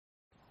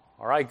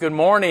All right, good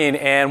morning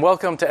and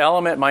welcome to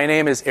Element. My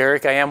name is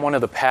Eric. I am one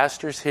of the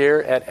pastors here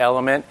at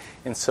Element,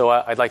 and so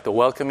I'd like to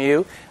welcome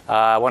you.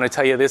 I want to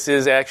tell you this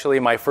is actually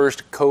my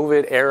first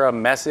COVID-era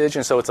message,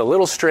 and so it's a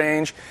little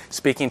strange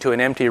speaking to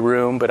an empty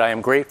room, but I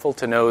am grateful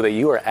to know that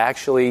you are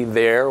actually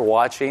there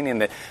watching,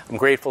 and that I'm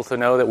grateful to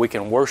know that we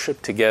can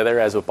worship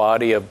together as a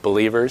body of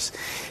believers.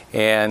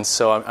 And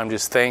so I'm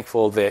just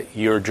thankful that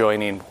you're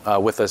joining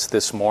with us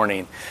this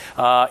morning.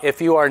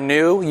 If you are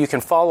new, you can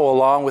follow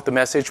along with the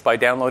message by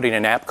downloading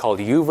an app called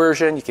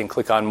YouVersion. You can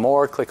click on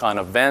More, click on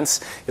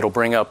Events. It'll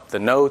bring up the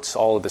notes,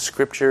 all of the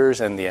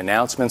scriptures, and the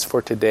announcements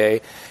for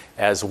today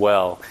as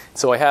well.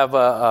 So I have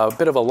a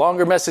bit of a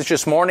longer message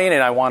this morning,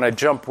 and I want to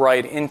jump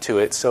right into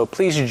it. So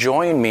please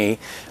join me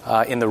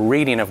in the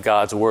reading of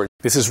God's Word.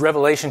 This is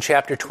Revelation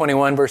chapter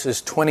 21,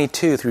 verses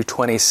 22 through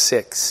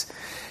 26.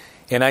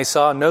 And I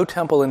saw no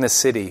temple in the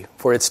city,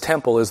 for its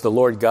temple is the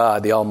Lord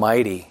God, the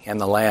Almighty,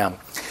 and the Lamb.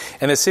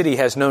 And the city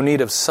has no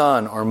need of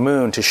sun or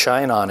moon to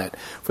shine on it,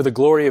 for the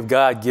glory of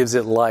God gives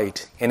it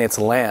light, and its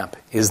lamp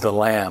is the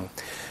Lamb.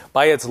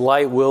 By its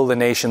light will the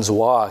nations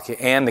walk,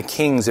 and the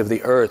kings of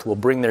the earth will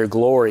bring their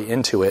glory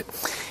into it.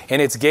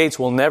 And its gates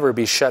will never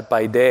be shut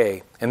by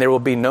day, and there will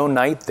be no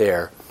night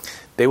there.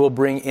 They will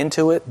bring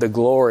into it the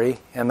glory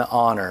and the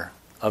honor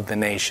of the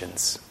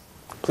nations.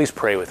 Please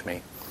pray with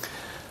me.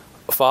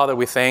 Father,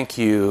 we thank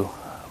you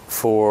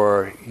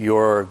for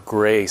your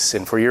grace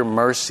and for your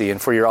mercy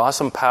and for your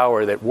awesome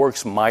power that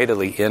works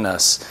mightily in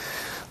us.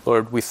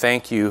 Lord, we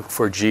thank you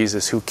for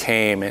Jesus who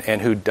came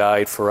and who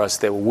died for us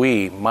that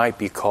we might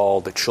be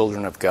called the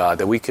children of God,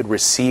 that we could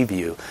receive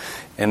you,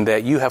 and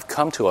that you have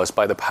come to us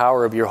by the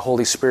power of your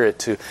Holy Spirit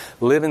to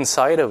live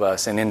inside of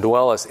us and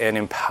indwell us and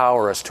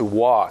empower us to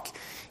walk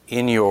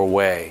in your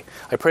way.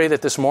 I pray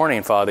that this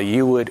morning, Father,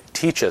 you would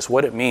teach us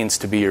what it means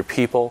to be your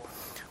people,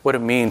 what it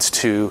means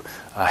to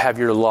have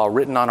your law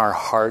written on our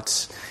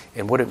hearts,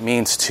 and what it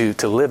means to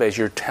live as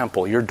your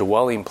temple, your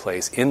dwelling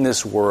place in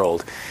this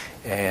world,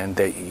 and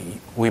that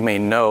we may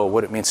know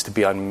what it means to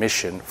be on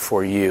mission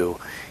for you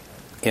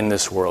in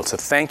this world. So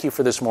thank you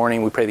for this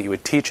morning. We pray that you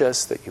would teach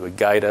us, that you would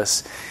guide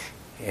us,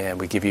 and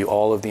we give you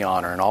all of the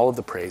honor and all of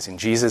the praise. In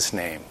Jesus'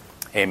 name,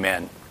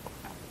 amen.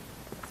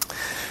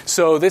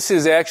 So this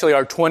is actually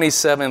our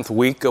 27th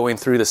week going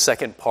through the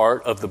second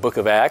part of the book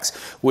of Acts,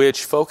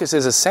 which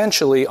focuses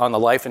essentially on the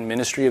life and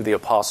ministry of the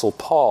Apostle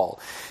Paul.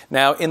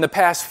 Now, in the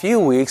past few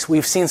weeks,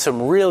 we've seen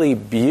some really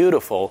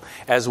beautiful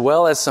as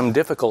well as some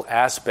difficult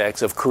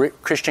aspects of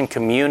Christian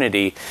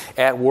community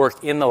at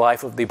work in the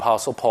life of the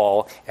Apostle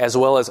Paul, as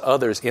well as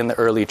others in the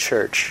early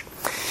church.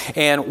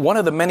 And one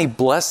of the many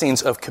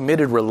blessings of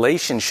committed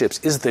relationships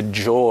is the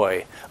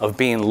joy of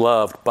being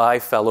loved by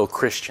fellow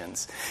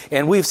Christians.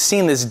 And we've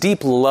seen this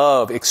deep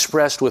love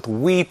expressed with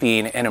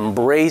weeping and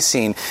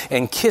embracing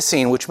and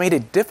kissing, which made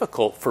it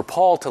difficult for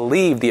Paul to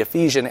leave the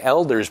Ephesian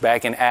elders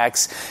back in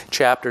Acts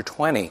chapter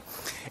 20.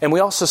 And we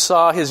also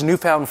saw his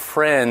newfound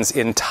friends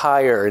in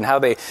Tyre and how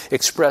they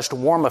expressed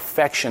warm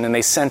affection, and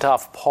they sent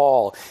off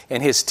Paul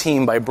and his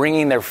team by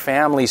bringing their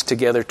families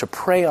together to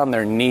pray on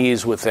their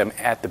knees with them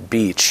at the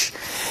beach.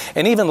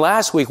 And even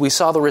last week, we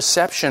saw the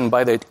reception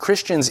by the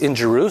Christians in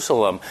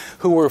Jerusalem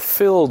who were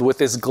filled with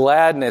this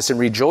gladness and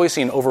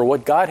rejoicing over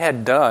what God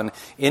had done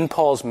in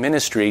Paul's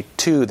ministry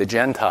to the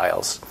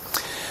Gentiles.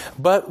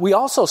 But we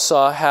also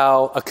saw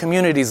how a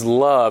community's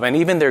love and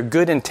even their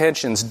good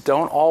intentions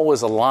don't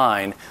always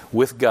align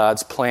with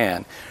God's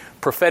plan.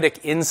 Prophetic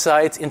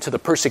insights into the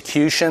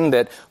persecution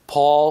that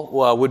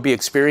Paul would be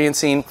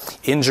experiencing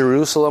in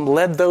Jerusalem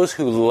led those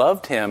who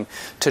loved him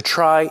to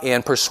try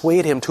and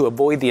persuade him to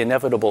avoid the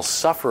inevitable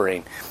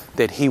suffering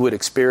that he would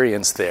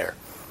experience there.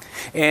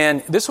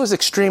 And this was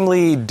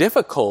extremely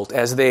difficult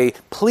as they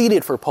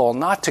pleaded for Paul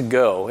not to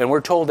go. And we're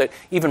told that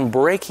even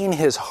breaking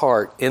his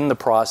heart in the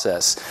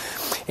process.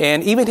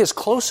 And even his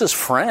closest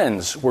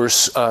friends were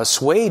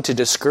swayed to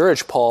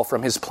discourage Paul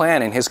from his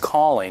plan and his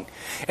calling.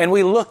 And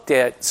we looked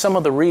at some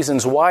of the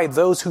reasons why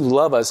those who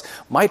love us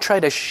might try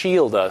to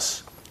shield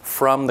us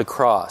from the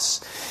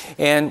cross.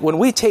 And when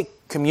we take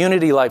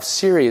community life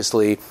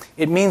seriously,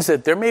 it means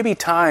that there may be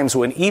times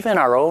when even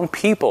our own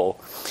people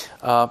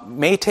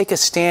may take a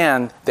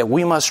stand that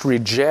we must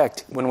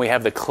reject when we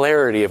have the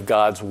clarity of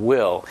God's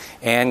will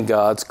and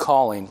God's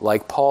calling,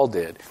 like Paul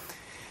did.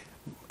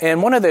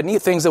 And one of the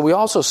neat things that we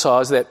also saw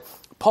is that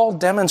Paul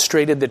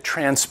demonstrated the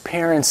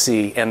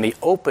transparency and the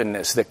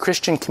openness that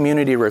Christian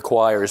community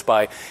requires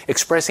by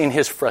expressing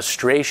his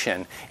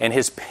frustration and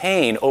his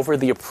pain over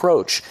the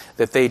approach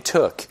that they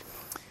took.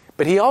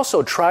 But he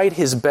also tried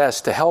his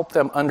best to help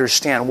them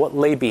understand what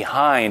lay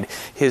behind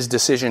his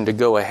decision to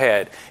go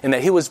ahead, and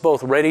that he was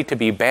both ready to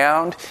be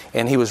bound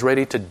and he was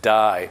ready to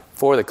die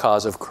for the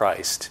cause of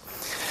Christ.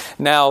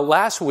 Now,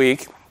 last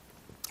week,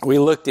 we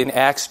looked in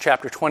Acts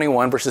chapter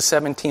 21, verses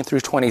 17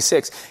 through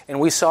 26, and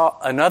we saw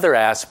another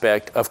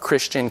aspect of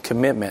Christian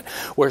commitment,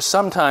 where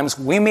sometimes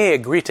we may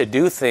agree to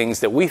do things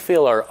that we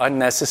feel are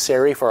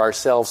unnecessary for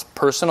ourselves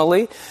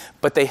personally,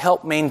 but they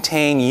help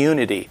maintain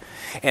unity.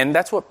 And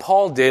that's what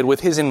Paul did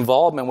with his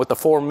involvement with the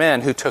 4 men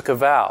who took a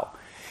vow.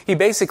 He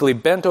basically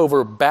bent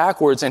over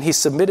backwards and he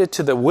submitted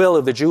to the will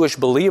of the Jewish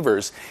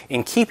believers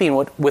in keeping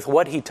with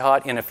what he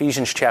taught in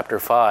Ephesians chapter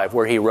 5,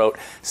 where he wrote,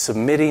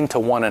 submitting to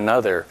one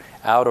another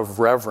out of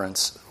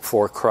reverence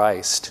for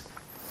Christ.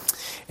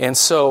 And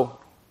so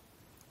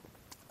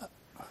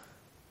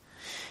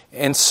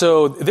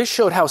this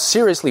showed how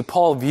seriously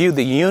Paul viewed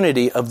the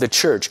unity of the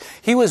church.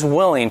 He was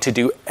willing to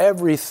do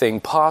everything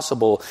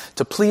possible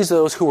to please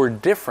those who were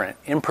different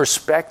in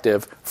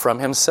perspective from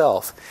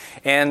himself.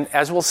 And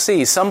as we'll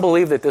see, some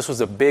believe that this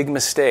was a big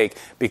mistake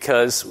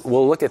because,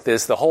 we'll look at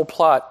this, the whole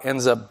plot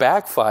ends up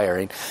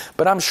backfiring.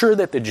 But I'm sure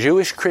that the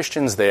Jewish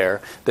Christians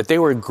there, that they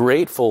were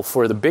grateful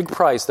for the big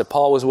price that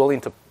Paul was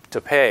willing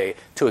to pay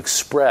to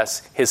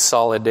express his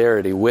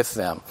solidarity with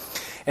them.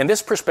 And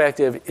this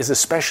perspective is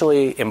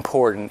especially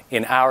important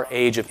in our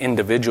age of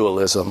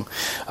individualism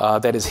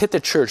that has hit the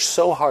church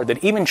so hard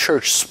that even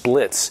church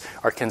splits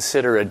are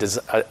considered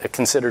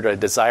a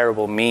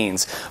desirable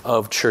means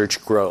of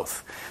church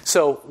growth.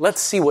 So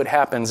let's see what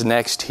happens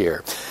next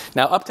here.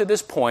 Now, up to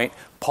this point,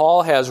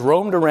 Paul has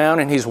roamed around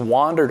and he's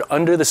wandered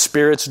under the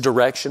Spirit's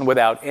direction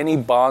without any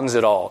bonds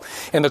at all.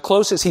 And the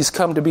closest he's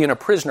come to being a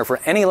prisoner for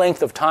any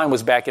length of time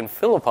was back in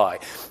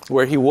Philippi,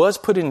 where he was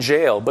put in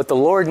jail. But the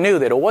Lord knew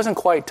that it wasn't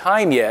quite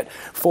time yet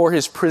for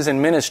his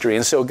prison ministry.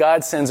 And so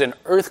God sends an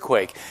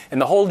earthquake,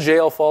 and the whole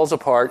jail falls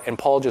apart, and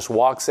Paul just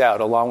walks out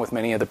along with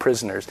many of the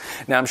prisoners.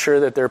 Now, I'm sure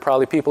that there are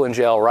probably people in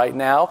jail right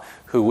now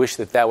who wish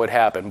that that would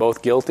happen,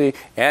 both guilty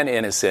and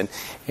innocent.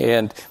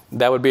 And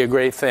that would be a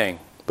great thing.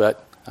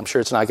 But I'm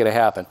sure it's not going to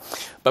happen.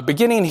 But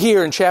beginning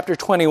here in chapter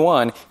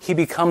 21, he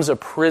becomes a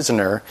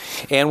prisoner.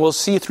 And we'll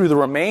see through the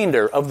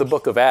remainder of the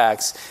book of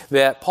Acts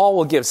that Paul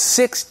will give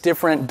 6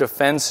 different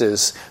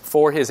defenses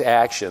for his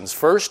actions.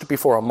 First,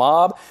 before a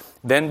mob,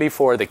 then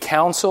before the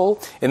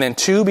council, and then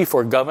 2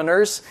 before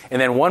governors,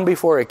 and then 1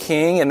 before a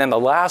king, and then the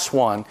last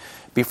one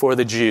before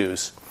the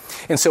Jews.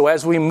 And so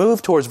as we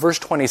move towards verse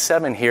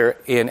 27 here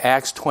in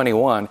Acts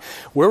 21,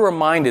 we're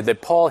reminded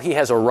that Paul, he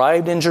has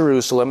arrived in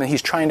Jerusalem and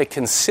he's trying to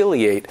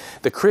conciliate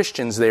the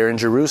Christians there in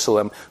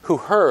Jerusalem who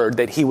heard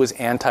that he was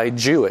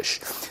anti-Jewish,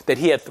 that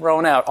he had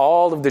thrown out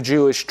all of the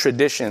Jewish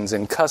traditions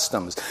and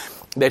customs,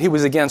 that he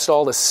was against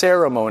all the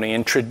ceremony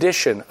and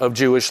tradition of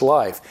Jewish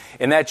life.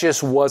 And that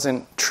just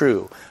wasn't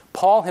true.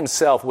 Paul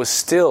himself was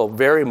still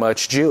very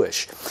much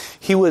Jewish.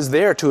 He was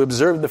there to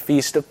observe the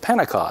Feast of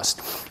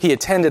Pentecost. He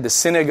attended the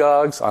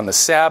synagogues on the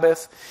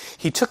Sabbath.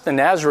 He took the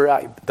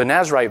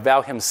Nazirite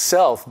vow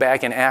himself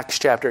back in Acts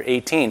chapter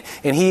 18,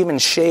 and he even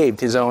shaved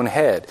his own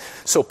head.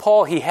 So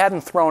Paul, he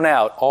hadn't thrown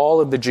out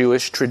all of the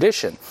Jewish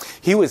tradition.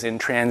 He was in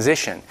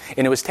transition,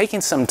 and it was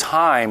taking some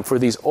time for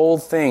these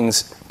old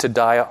things to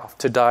die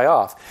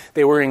off.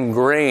 They were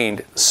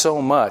ingrained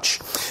so much.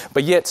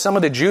 But yet some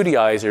of the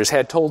Judaizers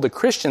had told the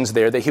Christians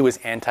there that he was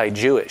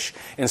anti-Jewish,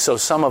 and so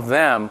some of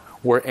them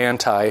were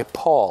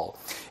anti-Paul.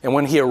 And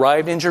when he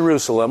arrived in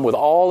Jerusalem with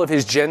all of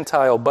his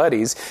Gentile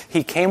buddies,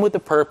 he came with the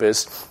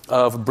purpose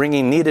of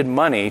bringing needed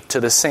money to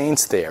the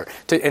saints there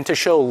and to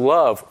show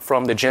love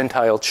from the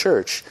Gentile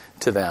church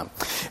to them.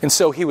 And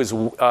so he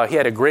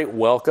had a great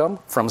welcome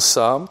from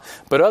some,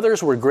 but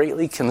others were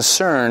greatly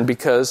concerned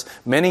because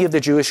many of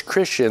the Jewish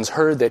Christians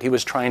heard that he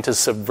was trying to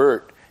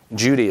subvert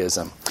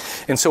Judaism.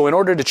 And so in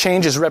order to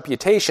change his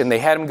reputation, they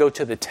had him go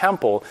to the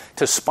temple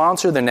to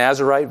sponsor the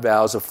Nazirite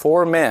vows of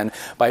 4 men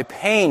by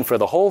paying for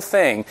the whole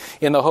thing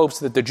in the hopes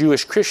that the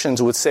Jewish Christians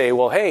would say,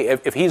 well, hey,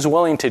 if he's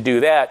willing to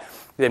do that,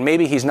 then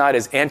maybe he's not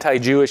as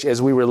anti-Jewish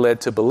as we were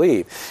led to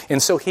believe.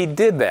 And so he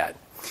did that.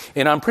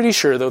 And I'm pretty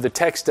sure, though the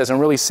text doesn't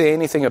really say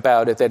anything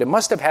about it, that it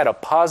must have had a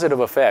positive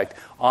effect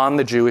on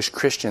the Jewish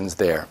Christians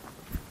there.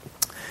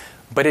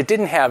 But it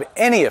didn't have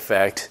any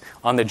effect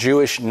on the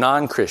Jewish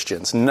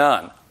non-Christians,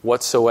 none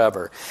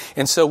whatsoever.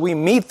 And so we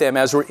meet them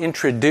as we're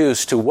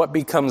introduced to what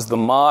becomes the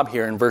mob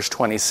here in verse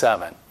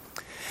 27.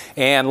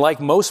 And like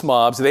most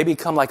mobs, they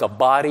become like a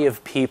body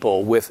of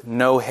people with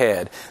no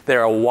head.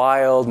 They're a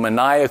wild,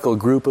 maniacal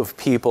group of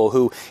people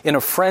who, in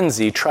a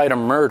frenzy, try to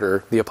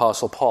murder the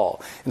Apostle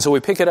Paul. And so we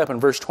pick it up in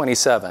verse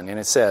 27, and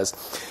it says,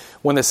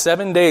 when the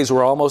 7 days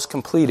were almost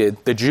completed,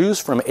 the Jews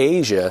from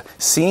Asia,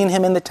 seeing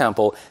him in the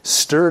temple,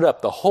 stirred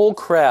up the whole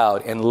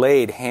crowd and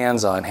laid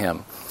hands on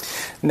him.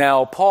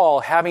 Now, Paul,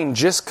 having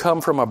just come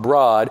from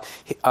abroad,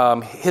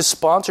 his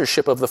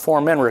sponsorship of the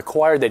 4 men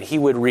required that he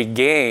would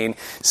regain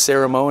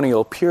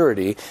ceremonial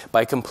purity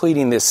by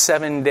completing this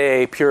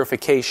 7-day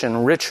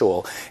purification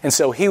ritual. And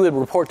so he would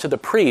report to the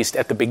priest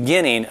at the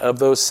beginning of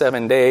those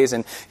 7 days,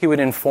 and he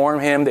would inform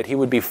him that he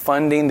would be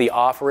funding the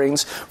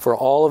offerings for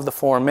all of the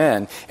 4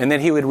 men. And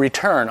then he would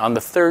return on the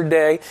 3rd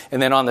day,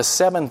 and then on the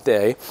 7th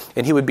day,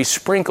 and he would be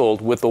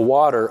sprinkled with the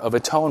water of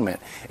atonement.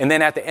 And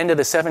then at the end of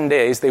the 7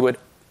 days, they would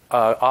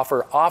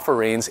offer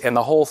offerings, and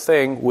the whole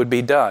thing would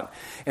be done.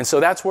 And so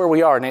that's where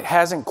we are, and it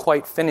hasn't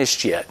quite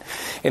finished yet.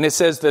 And it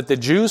says that the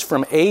Jews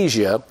from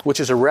Asia, which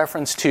is a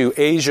reference to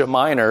Asia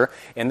Minor,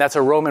 and that's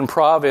a Roman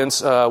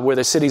province where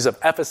the cities of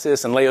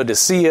Ephesus and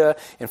Laodicea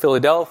and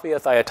Philadelphia,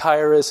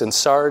 Thyatira and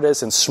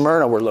Sardis and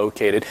Smyrna were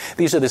located.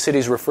 These are the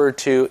cities referred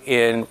to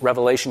in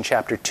Revelation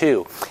chapter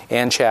 2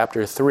 and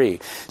chapter 3.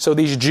 So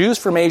these Jews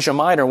from Asia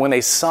Minor, when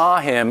they saw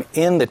him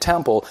in the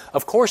temple,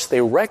 of course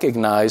they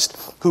recognized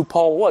who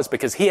Paul was,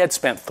 because he had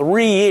spent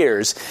 3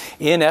 years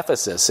in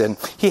Ephesus, and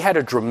he had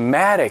a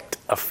dramatic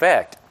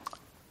effect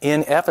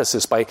in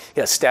Ephesus by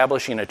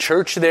establishing a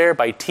church there,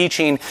 by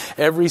teaching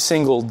every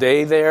single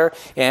day there,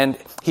 and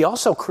he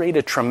also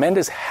created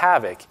tremendous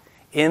havoc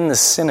in the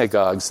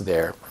synagogues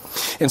there.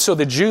 And so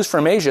the Jews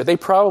from Asia, they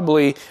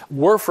probably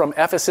were from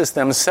Ephesus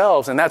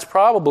themselves, and that's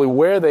probably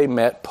where they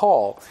met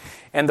Paul.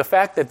 And the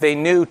fact that they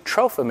knew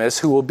Trophimus,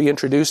 who will be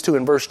introduced to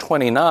in verse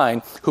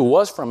 29, who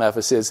was from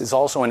Ephesus, is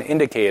also an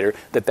indicator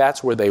that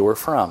that's where they were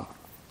from.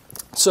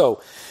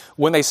 So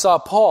when they saw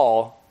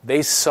Paul,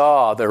 they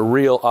saw the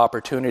real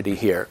opportunity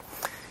here.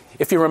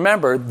 If you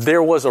remember,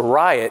 there was a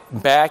riot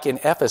back in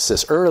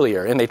Ephesus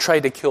earlier, and they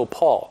tried to kill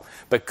Paul.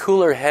 But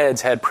cooler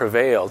heads had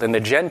prevailed, and the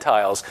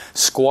Gentiles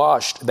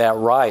squashed that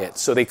riot,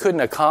 so they couldn't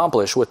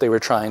accomplish what they were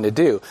trying to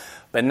do.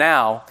 But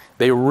now,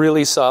 they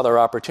really saw their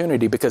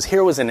opportunity, because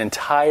here was an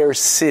entire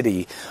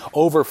city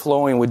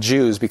overflowing with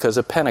Jews because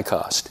of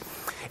Pentecost.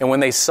 And when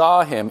they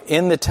saw him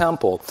in the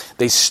temple,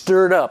 they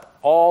stirred up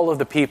all of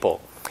the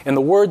people. And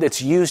the word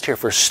that's used here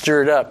for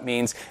stirred up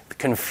means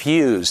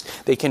confused.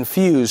 They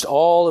confused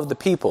all of the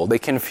people. They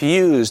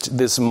confused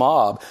this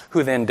mob,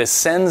 who then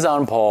descends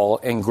on Paul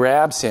and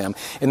grabs him.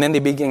 And then they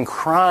begin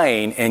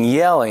crying and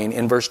yelling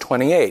in verse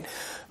 28.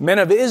 Men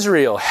of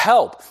Israel,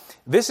 help!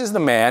 This is the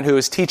man who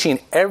is teaching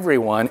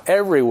everyone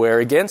everywhere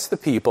against the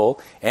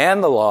people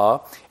and the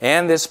law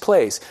and this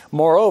place.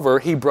 Moreover,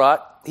 he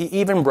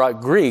even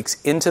brought Greeks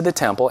into the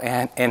temple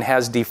and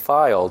has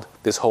defiled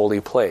this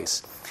holy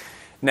place.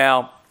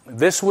 Now,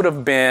 this would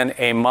have been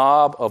a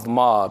mob of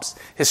mobs.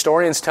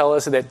 Historians tell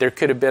us that there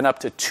could have been up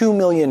to 2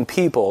 million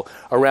people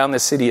around the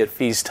city at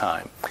feast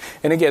time.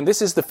 And again,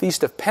 this is the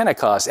Feast of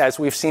Pentecost, as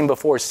we've seen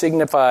before,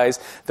 signifies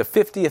the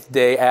 50th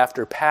day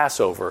after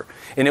Passover.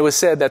 And it was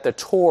said that the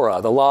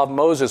Torah, the law of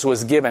Moses,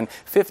 was given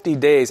 50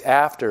 days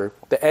after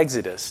the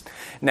Exodus.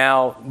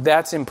 Now,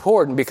 that's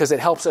important because it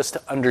helps us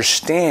to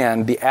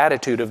understand the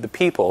attitude of the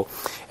people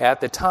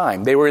at the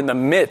time. They were in the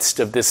midst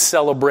of this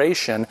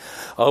celebration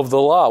of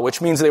the law,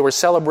 which means they were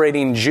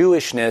celebrating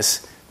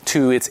Jewishness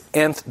to its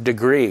nth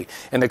degree.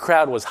 And the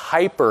crowd was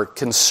hyper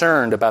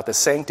concerned about the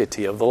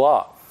sanctity of the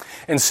law.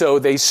 And so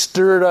they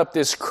stirred up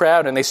this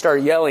crowd and they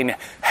started yelling,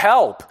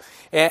 help!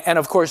 And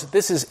of course,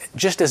 this is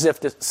just as if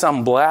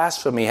some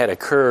blasphemy had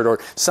occurred, or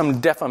some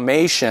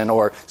defamation,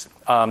 or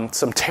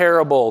some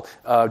terrible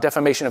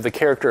defamation of the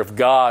character of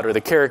God or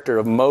the character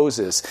of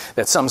Moses,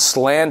 that some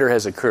slander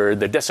has occurred,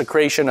 the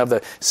desecration of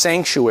the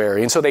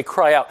sanctuary. And so they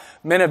cry out,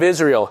 men of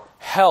Israel,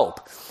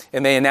 help!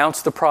 And they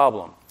announce the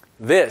problem.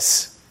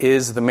 This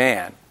is the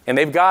man, and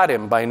they've got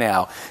him by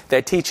now,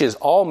 that teaches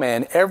all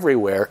men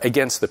everywhere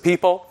against the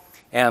people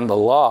and the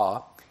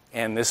law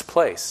and this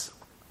place.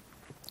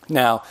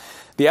 Now,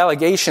 the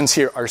allegations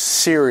here are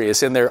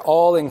serious, and they're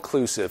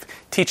all-inclusive.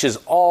 Teaches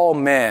all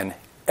men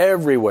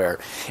everywhere.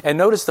 And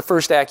notice the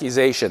first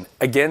accusation,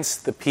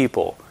 against the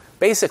people.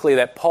 Basically,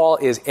 that Paul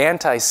is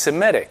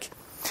anti-Semitic.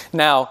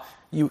 Now,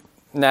 it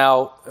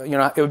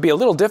would be a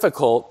little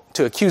difficult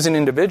to accuse an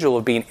individual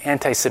of being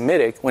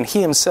anti-Semitic when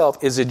he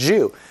himself is a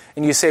Jew.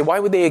 And you say, why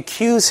would they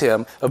accuse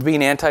him of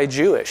being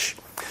anti-Jewish?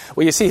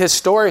 Well, you see,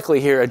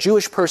 historically here, a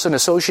Jewish person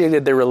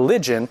associated their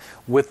religion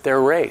with their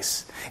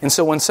race. And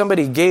so when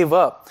somebody gave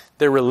up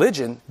their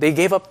religion, they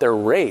gave up their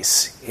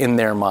race in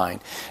their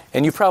mind.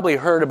 And you've probably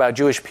heard about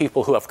Jewish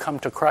people who have come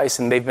to Christ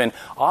and they've been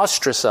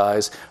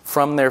ostracized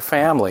from their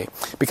family.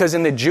 Because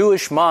in the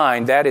Jewish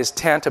mind, that is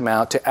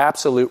tantamount to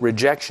absolute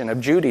rejection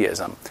of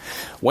Judaism.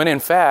 When in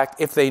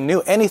fact, if they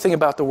knew anything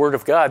about the Word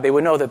of God, they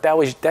would know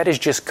that is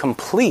just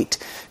complete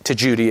to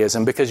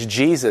Judaism, because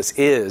Jesus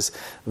is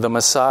the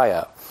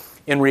Messiah.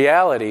 In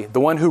reality, the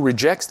one who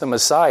rejects the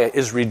Messiah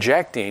is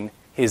rejecting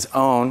his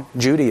own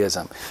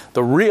Judaism.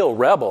 The real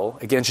rebel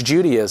against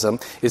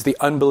Judaism is the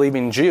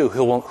unbelieving Jew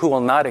who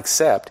will not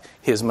accept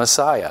his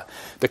Messiah.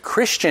 The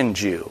Christian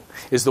Jew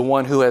is the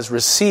one who has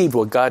received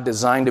what God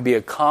designed to be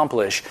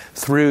accomplished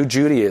through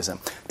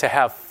Judaism, to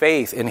have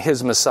faith in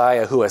his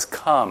Messiah who has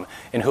come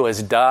and who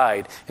has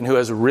died and who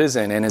has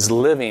risen and is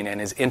living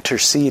and is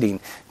interceding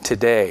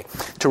today.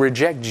 To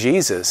reject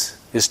Jesus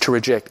is to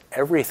reject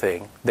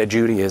everything that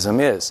Judaism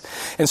is.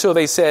 And so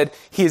they said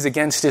he is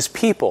against his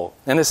people.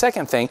 And the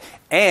second thing,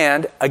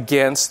 and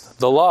against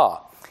the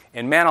law.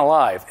 And man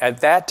alive,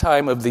 at that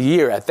time of the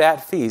year, at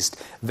that feast,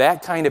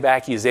 that kind of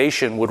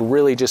accusation would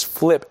really just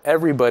flip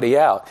everybody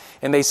out.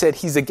 And they said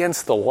he's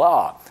against the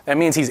law. That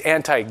means he's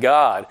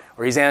anti-God,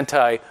 or he's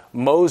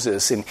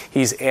anti-Moses, and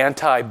he's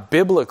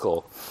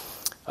anti-biblical.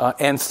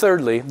 And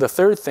thirdly, the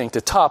third thing, to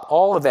top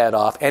all of that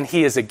off, and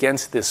he is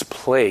against this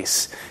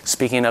place.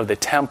 Speaking of the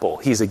temple,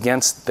 he's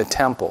against the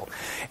temple.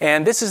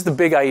 And this is the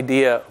big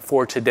idea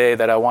for today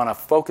that I want to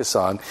focus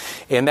on,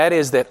 and that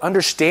is that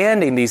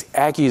understanding these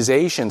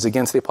accusations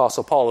against the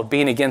Apostle Paul of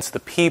being against the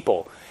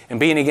people and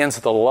being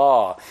against the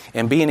law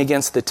and being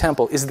against the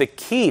temple is the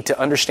key to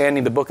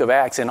understanding the book of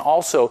Acts and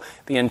also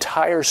the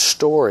entire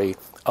story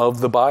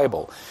of the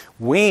Bible.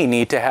 We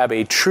need to have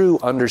a true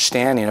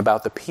understanding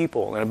about the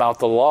people and about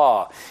the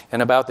law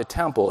and about the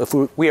temple if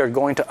we are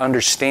going to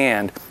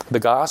understand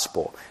the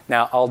gospel.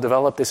 Now, I'll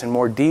develop this in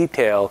more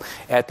detail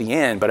at the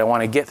end, but I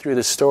want to get through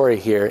the story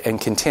here and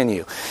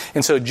continue.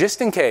 And so just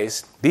in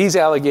case these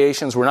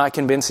allegations were not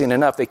convincing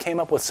enough, they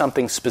came up with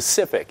something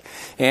specific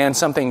and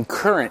something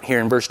current here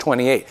in verse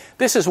 28.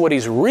 This is what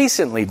he's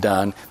recently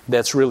done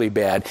that's really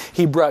bad.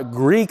 He brought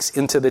Greeks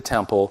into the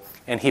temple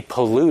and he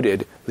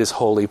polluted this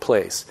holy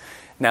place.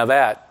 Now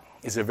that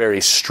is a very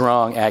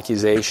strong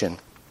accusation.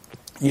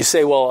 You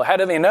say, well, how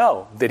do they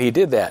know that he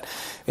did that?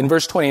 In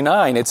verse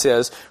 29, it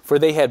says, "For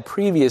they had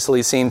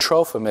previously seen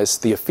Trophimus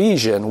the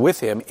Ephesian with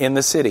him in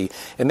the city,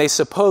 and they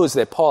supposed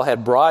that Paul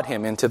had brought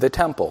him into the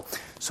temple."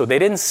 So they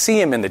didn't see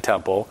him in the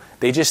temple.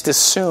 They just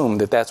assumed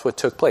that that's what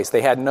took place.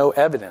 They had no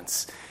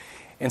evidence.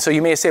 And so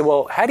you may say,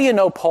 well, how do you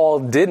know Paul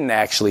didn't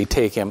actually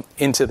take him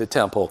into the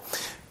temple?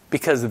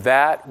 Because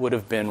that would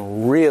have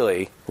been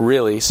really,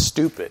 really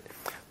stupid.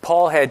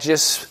 Paul had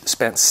just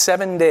spent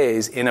 7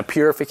 days in a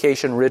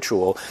purification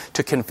ritual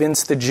to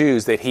convince the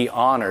Jews that he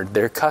honored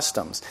their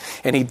customs.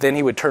 And then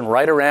he would turn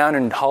right around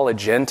and haul a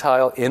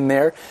Gentile in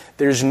there.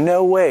 There's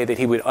no way that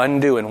he would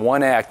undo in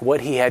one act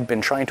what he had been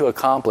trying to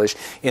accomplish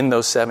in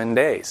those 7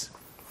 days.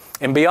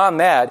 And beyond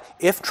that,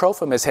 if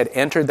Trophimus had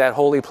entered that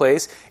holy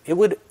place, it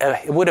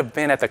would have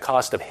been at the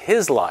cost of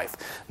his life,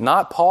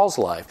 not Paul's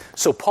life.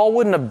 So Paul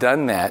wouldn't have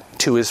done that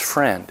to his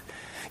friend.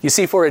 You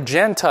see, for a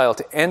Gentile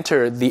to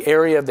enter the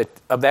area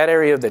of that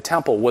area of the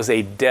temple was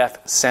a death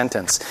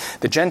sentence.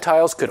 The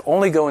Gentiles could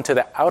only go into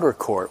the outer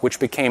court, which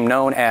became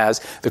known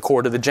as the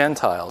court of the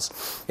Gentiles.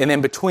 And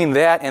then between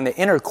that and the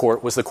inner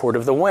court was the court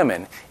of the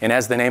women. And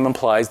as the name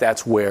implies,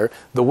 that's where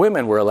the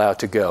women were allowed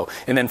to go.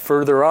 And then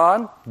further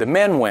on, the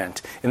men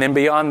went. And then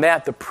beyond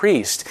that, the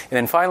priest. And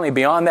then finally,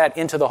 beyond that,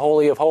 into the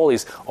Holy of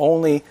Holies,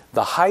 only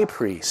the high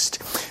priest.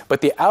 But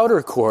the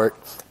outer court,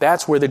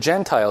 that's where the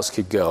Gentiles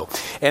could go.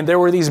 And there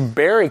were these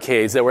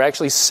barricades that were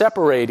actually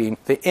separating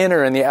the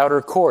inner and the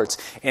outer courts.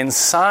 And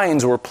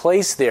signs were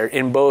placed there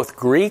in both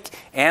Greek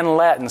and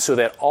Latin so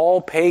that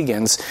all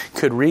pagans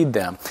could read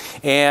them.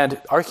 And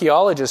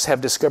archaeologists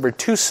have discovered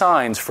 2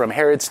 signs from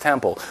Herod's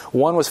temple.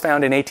 One was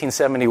found in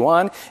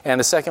 1871 and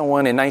the second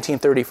one in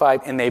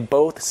 1935, and they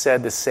both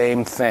said the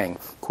same thing.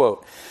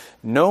 Quote,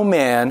 "No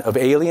man of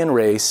alien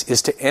race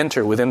is to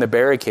enter within the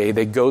barricade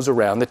that goes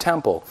around the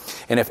temple.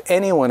 And if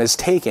anyone is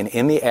taken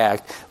in the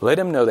act, let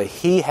him know that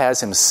he has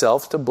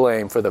himself to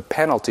blame for the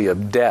penalty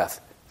of death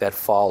that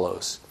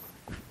follows."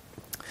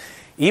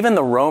 Even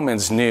the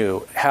Romans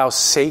knew how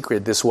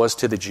sacred this was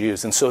to the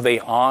Jews, and so they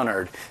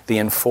honored the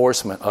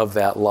enforcement of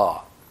that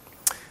law.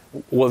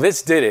 Well,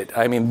 this did it.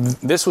 I mean,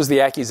 this was the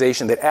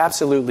accusation that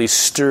absolutely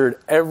stirred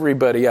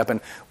everybody up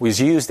and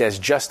was used as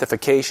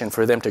justification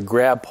for them to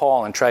grab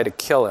Paul and try to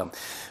kill him.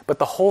 But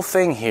the whole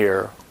thing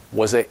here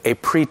was a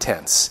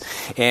pretense.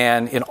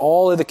 And in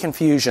all of the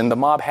confusion, the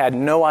mob had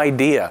no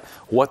idea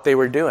what they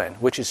were doing,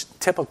 which is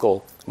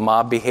typical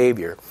mob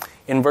behavior.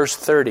 In verse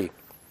 30,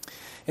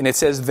 and it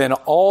says, "Then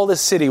all the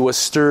city was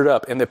stirred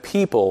up, and the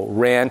people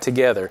ran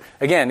together."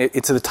 Again,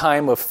 it's a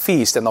time of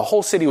feast, and the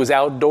whole city was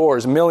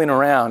outdoors, milling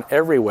around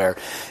everywhere.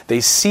 They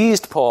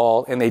seized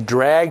Paul, and they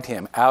dragged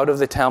him out of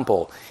the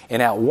temple,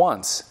 and at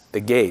once the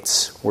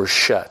gates were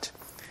shut.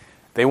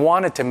 They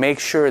wanted to make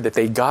sure that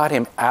they got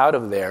him out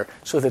of there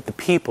so that the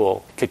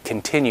people could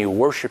continue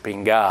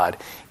worshiping God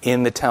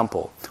in the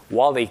temple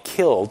while they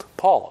killed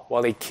Paul,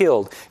 while they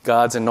killed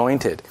God's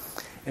anointed.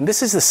 And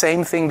this is the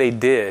same thing they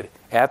did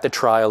at the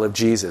trial of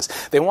Jesus.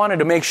 They wanted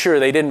to make sure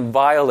they didn't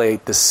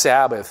violate the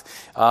Sabbath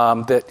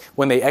that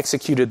when they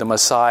executed the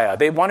Messiah.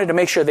 They wanted to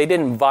make sure they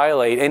didn't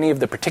violate any of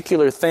the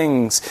particular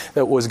things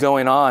that was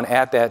going on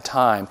at that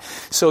time.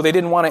 So they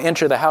didn't want to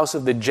enter the house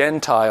of the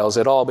Gentiles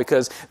at all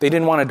because they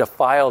didn't want to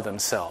defile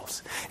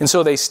themselves. And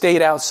so they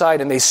stayed outside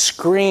and they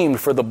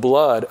screamed for the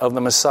blood of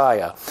the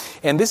Messiah.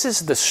 And this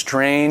is the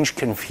strange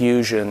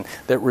confusion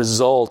that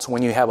results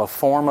when you have a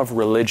form of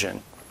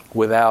religion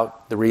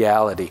without the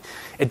reality.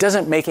 It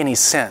doesn't make any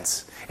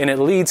sense, and it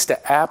leads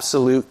to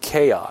absolute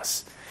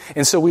chaos.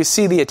 And so we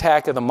see the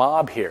attack of the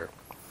mob here.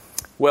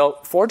 Well,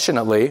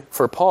 fortunately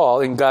for Paul,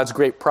 in God's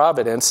great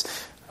providence,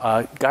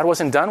 God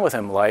wasn't done with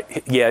him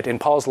yet, and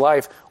Paul's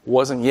life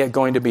wasn't yet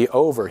going to be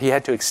over. He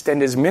had to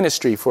extend his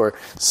ministry for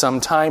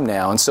some time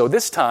now. And so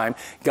this time,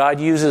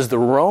 God uses the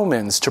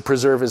Romans to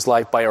preserve his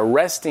life by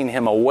arresting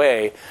him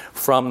away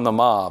from the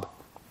mob.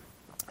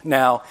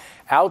 Now,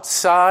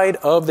 outside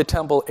of the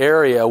temple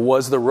area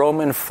was the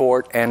Roman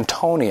fort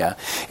Antonia,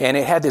 and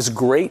it had this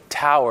great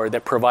tower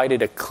that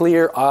provided a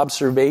clear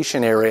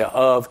observation area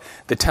of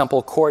the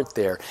temple court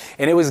there.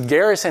 And it was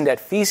garrisoned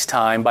at feast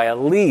time by at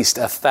least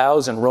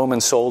 1,000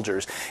 Roman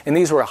soldiers. And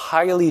these were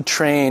highly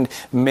trained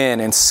men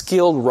and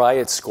skilled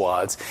riot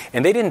squads,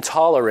 and they didn't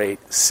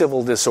tolerate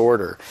civil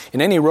disorder.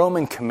 And any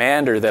Roman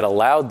commander that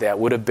allowed that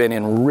would have been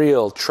in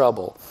real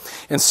trouble.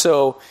 And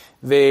so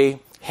they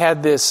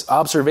had this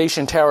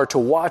observation tower to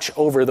watch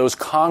over those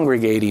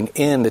congregating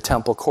in the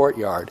temple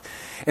courtyard.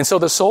 And so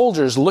the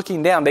soldiers,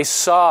 looking down, they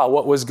saw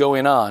what was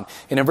going on.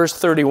 And in verse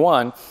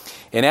 31,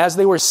 and as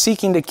they were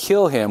seeking to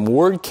kill him,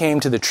 word came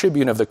to the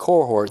tribune of the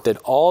cohort that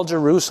all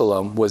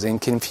Jerusalem was in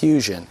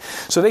confusion.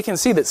 So they can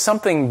see that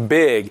something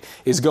big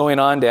is going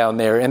on down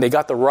there, and they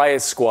got the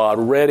riot squad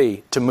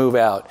ready to move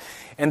out.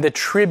 And the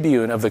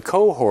tribune of the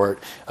cohort,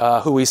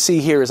 who we see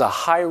here, is a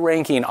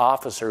high-ranking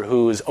officer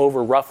who is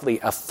over roughly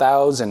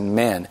 1,000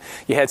 men.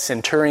 You had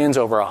centurions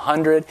over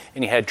 100,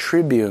 and you had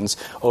tribunes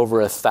over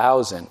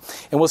 1,000.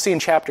 And we'll see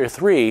in chapter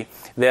 3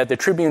 that the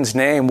tribune's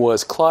name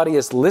was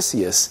Claudius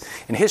Lysias.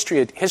 And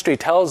history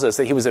tells us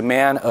that he was a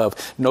man of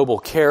noble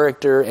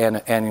character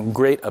and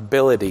great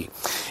ability.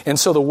 And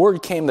so the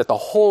word came that the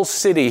whole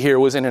city here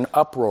was in an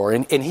uproar,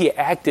 and he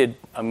acted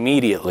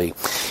immediately.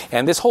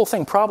 And this whole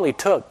thing probably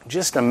took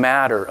just a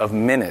matter of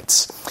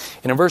minutes.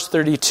 And in verse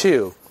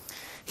 32,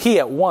 he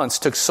at once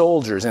took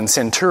soldiers and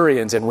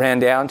centurions and ran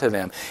down to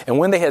them. And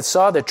when they had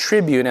saw the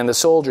tribune and the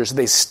soldiers,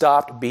 they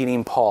stopped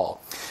beating Paul.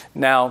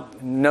 Now,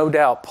 no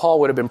doubt,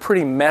 Paul would have been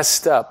pretty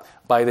messed up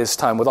by this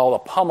time with all the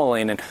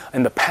pummeling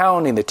and the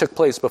pounding that took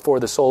place before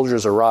the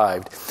soldiers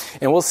arrived.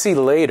 And we'll see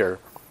later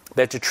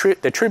that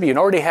the tribune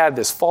already had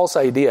this false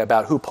idea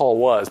about who Paul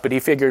was, but he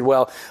figured,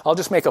 well, I'll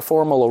just make a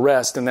formal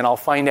arrest and then I'll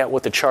find out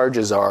what the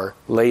charges are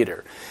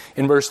later.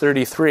 In verse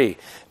 33,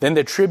 then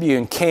the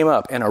tribune came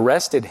up and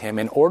arrested him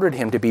and ordered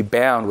him to be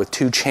bound with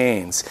 2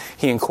 chains.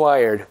 He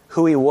inquired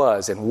who he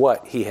was and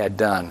what he had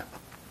done.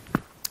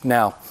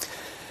 Now,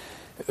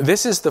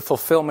 this is the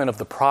fulfillment of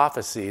the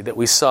prophecy that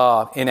we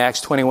saw in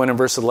Acts 21 and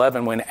verse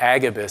 11 when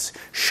Agabus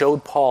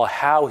showed Paul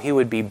how he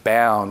would be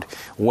bound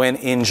when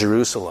in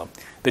Jerusalem.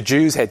 The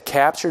Jews had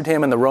captured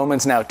him, and the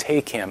Romans now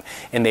take him,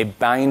 and they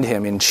bind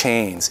him in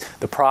chains.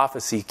 The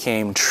prophecy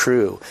came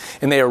true.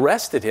 And they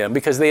arrested him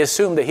because they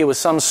assumed that he was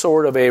some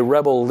sort of a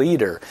rebel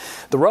leader.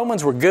 The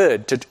Romans were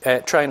good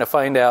at trying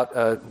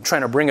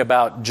to bring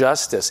about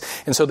justice.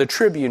 And so the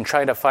tribune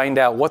tried to find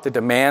out what the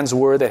demands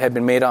were that had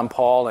been made on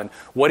Paul and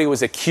what he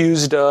was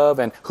accused of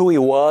and who he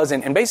was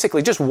and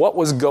basically just what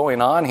was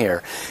going on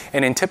here.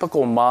 And in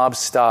typical mob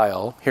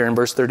style, here in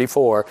verse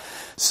 34,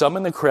 some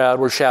in the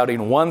crowd were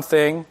shouting one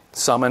thing,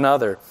 some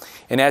another.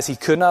 And as he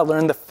could not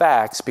learn the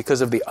facts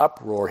because of the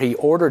uproar, he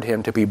ordered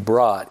him to be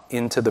brought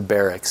into the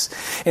barracks.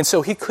 And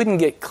so he couldn't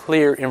get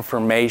clear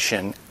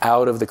information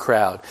out of the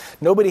crowd.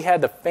 Nobody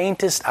had the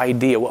faintest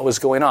idea what was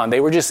going on.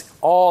 They were just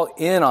all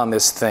in on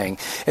this thing.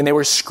 And they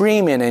were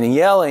screaming and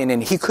yelling,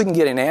 and he couldn't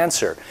get an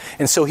answer.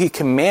 And so he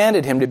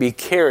commanded him to be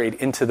carried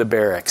into the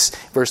barracks.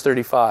 Verse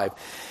 35.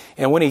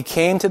 And when he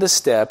came to the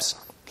steps,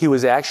 he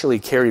was actually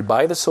carried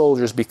by the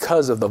soldiers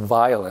because of the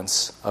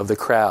violence of the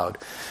crowd.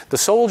 The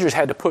soldiers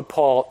had to put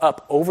Paul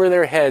up over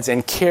their heads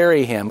and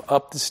carry him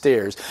up the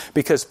stairs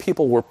because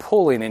people were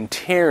pulling and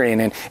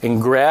tearing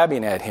and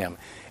grabbing at him.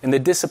 And the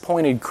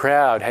disappointed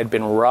crowd had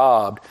been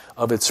robbed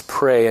of its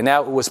prey. And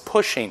now it was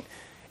pushing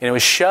and it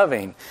was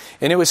shoving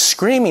and it was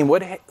screaming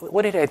what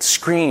it had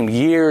screamed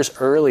years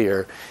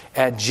earlier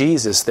at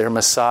Jesus, their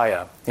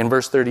Messiah. In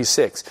verse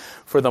 36,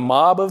 for the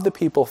mob of the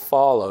people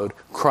followed,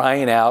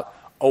 crying out,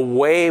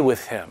 away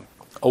with him,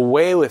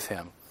 away with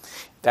him.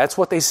 That's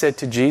what they said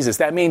to Jesus.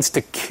 That means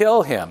to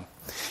kill him.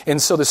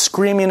 And so the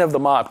screaming of the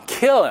mob,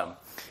 kill him,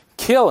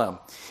 kill him.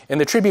 And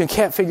the tribune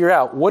can't figure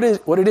out what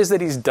it is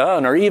that he's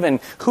done or even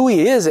who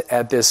he is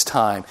at this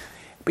time.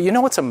 But you know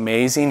what's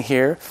amazing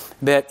here?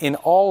 That in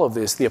all of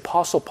this, the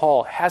Apostle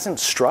Paul hasn't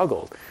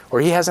struggled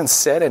or he hasn't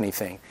said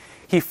anything.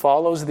 He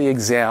follows the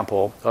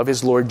example of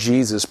his Lord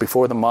Jesus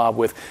before the mob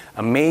with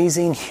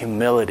amazing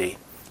humility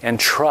and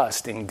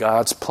trust in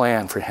God's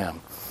plan for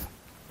him.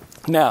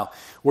 Now,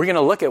 we're going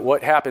to look at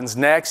what happens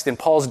next in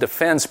Paul's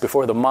defense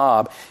before the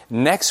mob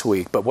next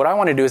week. But what I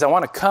want to do is I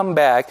want to come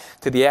back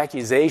to the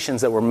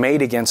accusations that were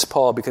made against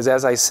Paul because,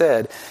 as I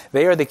said,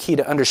 they are the key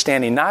to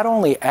understanding not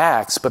only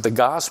Acts, but the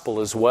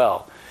gospel as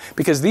well.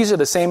 Because these are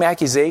the same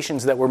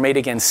accusations that were made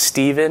against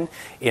Stephen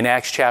in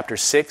Acts chapter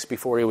 6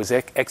 before he was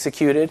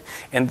executed,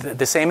 and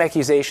the same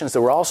accusations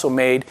that were also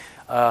made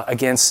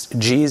against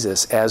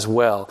Jesus as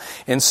well.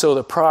 And so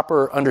the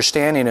proper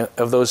understanding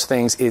of those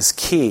things is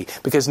key,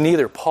 because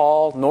neither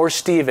Paul nor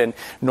Stephen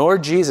nor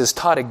Jesus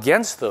taught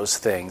against those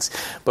things,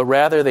 but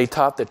rather they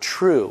taught the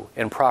true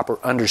and proper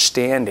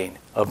understanding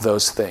of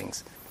those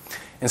things.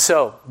 And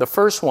so the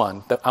first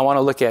one that I want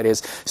to look at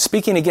is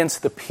speaking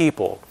against the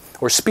people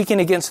or speaking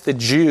against the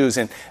Jews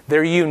and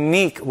their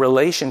unique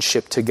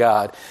relationship to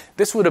God.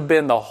 This would have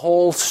been the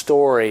whole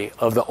story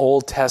of the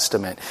Old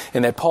Testament,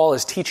 and that Paul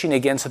is teaching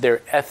against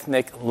their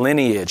ethnic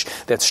lineage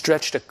that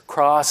stretched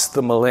across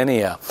the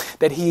millennia,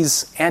 that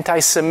he's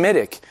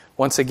anti-Semitic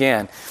once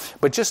again.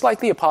 But just like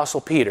the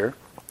Apostle Peter,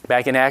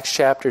 back in Acts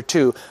chapter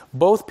 2,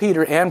 both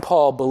Peter and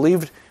Paul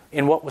believed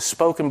in what was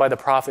spoken by the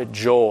prophet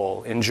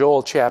Joel, in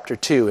Joel chapter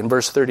 2, in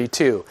verse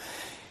 32.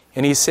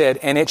 And he said,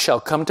 "And it shall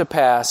come to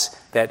pass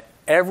that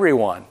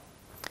everyone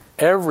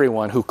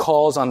who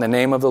calls on the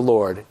name of the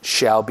Lord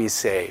shall be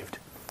saved."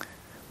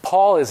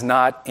 Paul is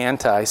not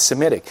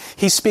anti-Semitic.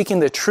 He's speaking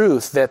the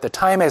truth that the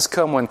time has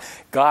come when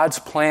God's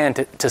plan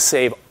to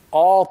save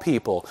all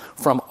people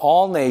from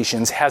all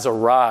nations has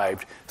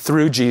arrived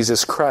through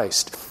Jesus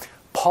Christ.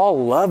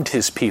 Paul loved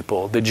his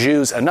people, the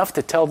Jews, enough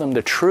to tell them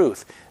the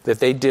truth that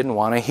they didn't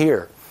want to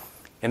hear.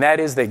 And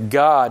that is that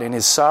God, in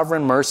his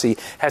sovereign mercy,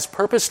 has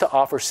purposed to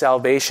offer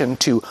salvation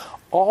to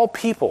all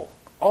people,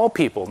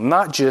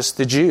 not just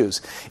the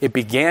Jews. It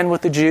began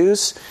with the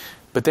Jews,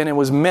 but then it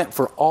was meant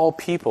for all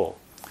people.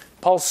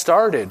 Paul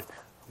started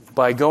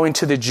by going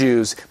to the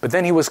Jews, but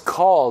then he was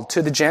called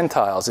to the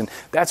Gentiles, and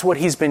that's what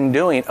he's been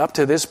doing up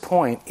to this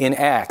point in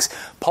Acts.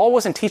 Paul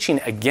wasn't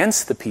teaching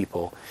against the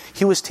people,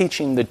 he was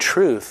teaching the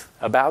truth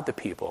about the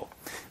people.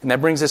 And that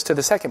brings us to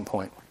the second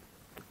point,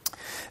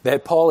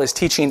 that Paul is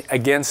teaching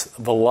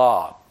against the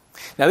law.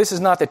 Now, this is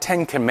not the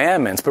Ten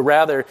Commandments, but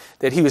rather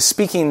that he was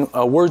speaking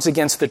words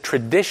against the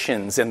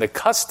traditions and the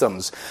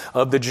customs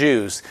of the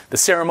Jews, the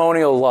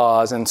ceremonial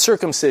laws and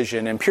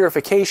circumcision and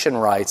purification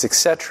rites,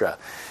 etc.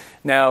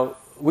 Now,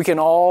 we can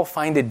all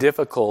find it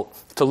difficult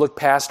to look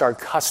past our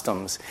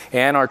customs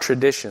and our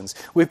traditions.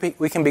 We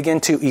can begin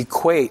to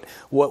equate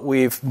what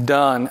we've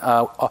done.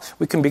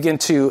 We can begin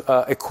to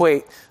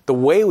equate the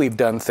way we've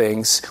done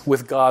things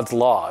with God's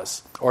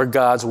laws or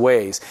God's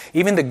ways.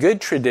 Even the good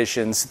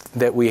traditions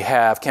that we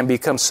have can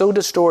become so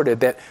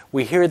distorted that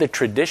we hear the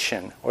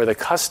tradition or the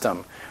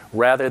custom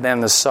rather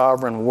than the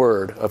sovereign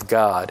word of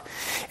God.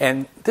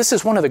 And this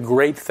is one of the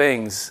great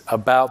things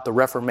about the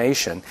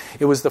Reformation.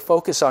 It was the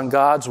focus on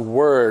God's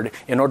word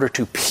in order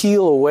to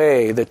peel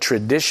away the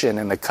tradition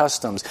and the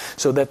customs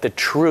so that the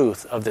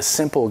truth of the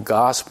simple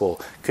gospel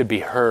could be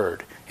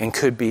heard and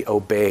could be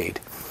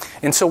obeyed.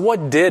 And so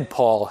what did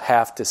Paul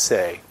have to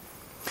say?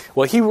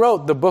 Well, he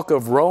wrote the book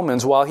of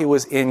Romans while he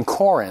was in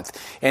Corinth,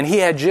 and he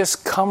had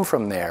just come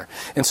from there.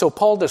 And so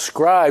Paul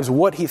describes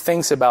what he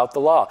thinks about the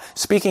law.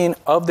 Speaking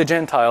of the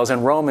Gentiles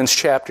in Romans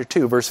chapter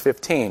 2, verse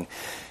 15,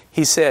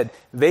 he said,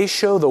 "They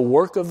show the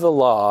work of the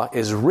law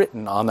is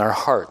written on their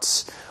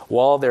hearts,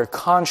 while their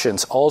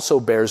conscience also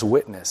bears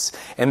witness,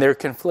 and their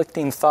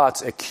conflicting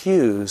thoughts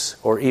accuse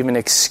or even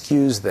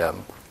excuse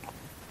them."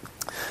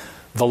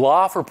 The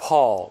law for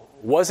Paul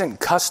wasn't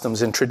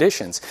customs and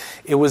traditions.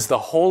 It was the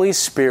Holy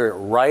Spirit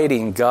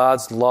writing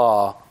God's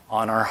law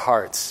on our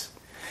hearts.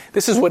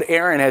 This is what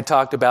Aaron had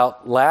talked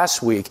about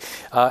last week.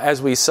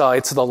 As we saw,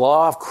 it's the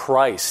law of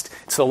Christ.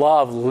 It's the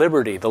law of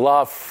liberty, the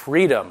law of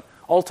freedom.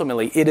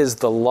 Ultimately, it is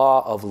the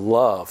law of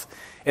love.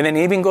 And then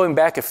even going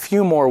back a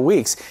few more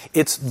weeks,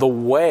 it's the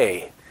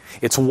way.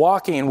 It's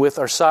walking with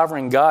our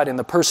sovereign God in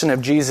the person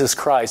of Jesus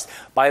Christ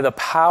by the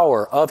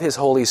power of his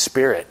Holy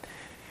Spirit.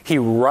 He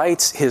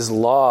writes his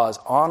laws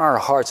on our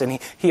hearts, and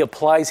he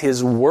applies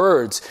his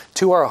words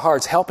to our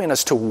hearts, helping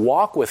us to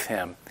walk with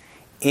him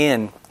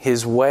in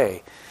his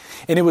way.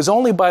 And it was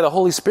only by the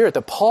Holy Spirit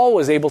that Paul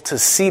was able to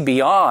see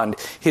beyond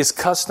his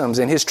customs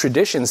and his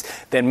traditions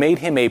that made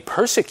him a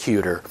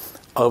persecutor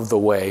of the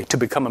way, to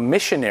become a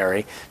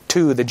missionary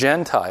to the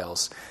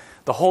Gentiles.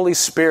 The Holy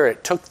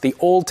Spirit took the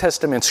Old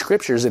Testament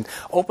scriptures and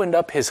opened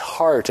up his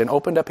heart and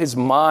opened up his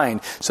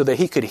mind so that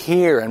he could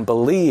hear and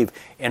believe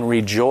and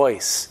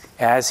rejoice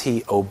as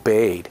he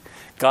obeyed.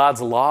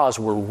 God's laws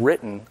were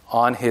written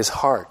on his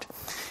heart.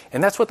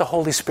 And that's what the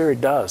Holy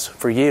Spirit does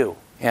for you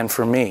and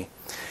for me.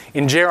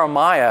 In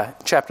Jeremiah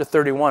chapter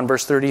 31,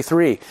 verse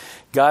 33,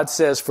 God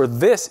says, "For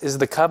this is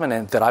the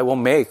covenant that I will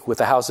make with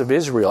the house of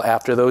Israel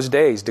after those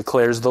days,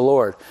 declares the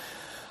Lord.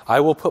 I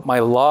will put my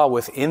law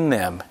within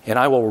them, and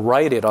I will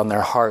write it on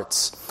their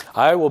hearts.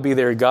 I will be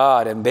their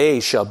God, and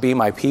they shall be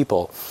my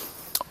people."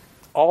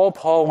 All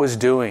Paul was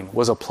doing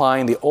was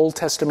applying the Old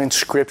Testament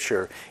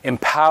scripture,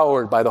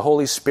 empowered by the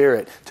Holy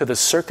Spirit, to the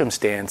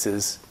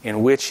circumstances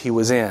in which he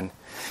was in.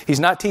 He's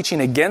not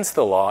teaching against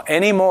the law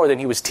any more than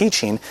he was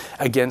teaching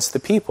against the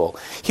people.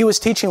 He was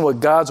teaching what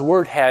God's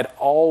word had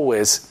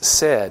always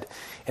said.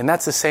 And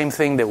that's the same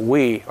thing that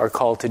we are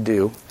called to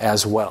do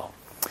as well.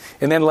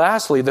 And then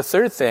lastly, the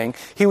third thing,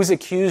 he was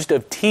accused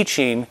of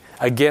teaching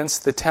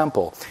against the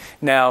temple.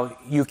 Now,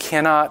 you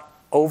cannot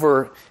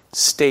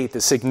overstate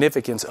the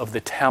significance of the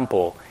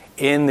temple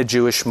in the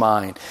Jewish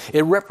mind.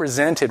 It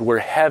represented where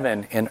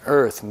heaven and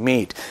earth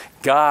meet,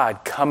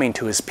 God coming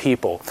to his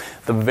people,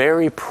 the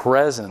very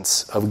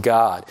presence of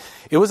God.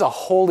 It was a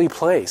holy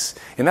place,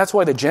 and that's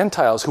why the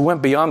Gentiles who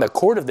went beyond the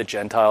court of the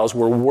Gentiles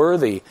were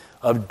worthy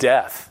of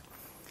death.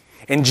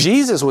 And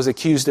Jesus was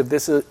accused of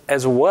this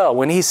as well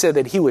when he said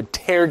that he would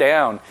tear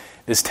down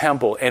this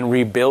temple and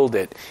rebuild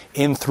it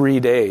in 3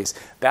 days.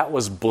 That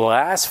was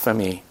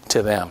blasphemy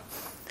to them.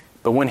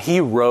 But when he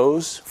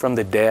rose from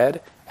the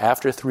dead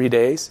after 3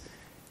 days,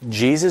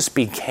 Jesus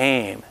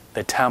became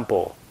the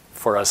temple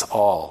for us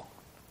all.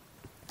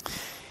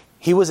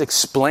 He was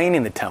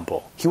explaining the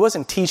temple. He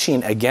wasn't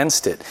teaching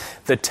against it.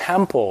 The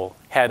temple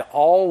had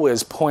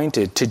always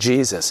pointed to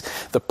Jesus.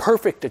 The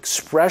perfect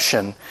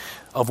expression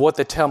of what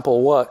the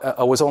temple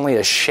was only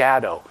a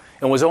shadow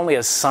and was only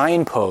a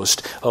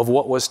signpost of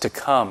what was to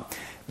come.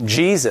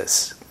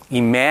 Jesus,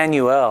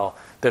 Emmanuel,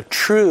 the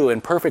true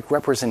and perfect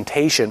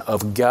representation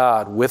of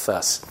God with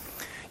us.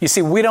 You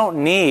see, we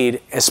don't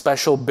need a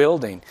special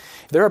building.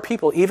 There are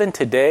people even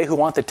today who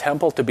want the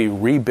temple to be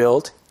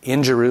rebuilt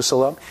in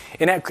Jerusalem.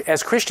 And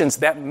as Christians,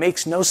 that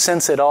makes no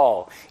sense at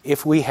all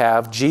if we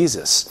have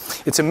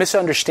Jesus. It's a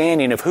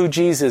misunderstanding of who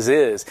Jesus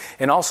is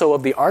and also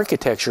of the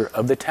architecture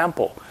of the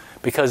temple,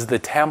 because the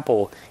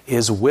temple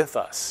is with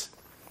us.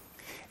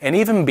 And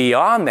even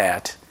beyond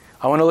that,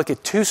 I want to look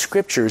at 2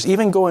 scriptures,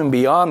 even going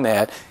beyond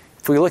that.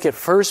 If we look at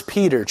 1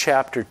 Peter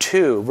chapter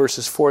 2,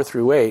 verses 4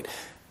 through 8,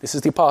 this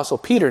is the Apostle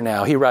Peter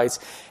now. He writes,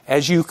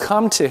 "As you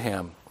come to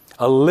him,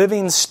 a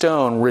living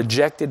stone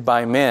rejected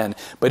by men,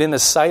 but in the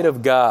sight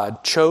of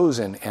God,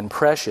 chosen and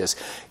precious,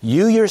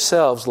 you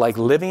yourselves, like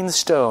living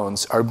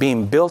stones, are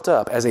being built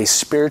up as a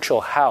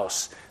spiritual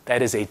house."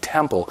 That is a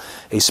temple,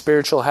 a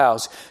spiritual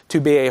house,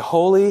 to be a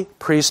holy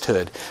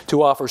priesthood,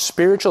 to offer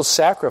spiritual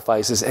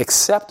sacrifices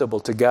acceptable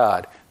to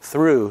God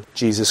through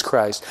Jesus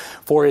Christ.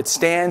 For it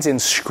stands in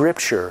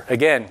Scripture,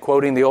 again,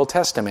 quoting the Old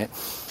Testament,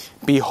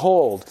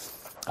 "Behold,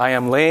 I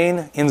am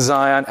laying in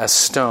Zion a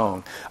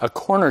stone, a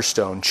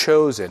cornerstone,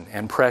 chosen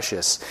and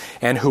precious,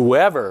 and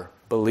whoever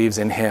believes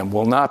in him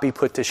will not be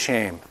put to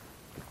shame."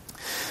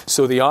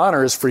 So the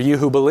honor is for you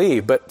who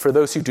believe, but for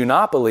those who do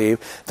not believe,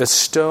 the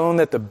stone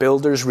that the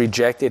builders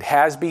rejected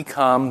has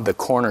become the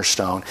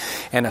cornerstone,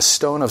 and a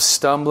stone of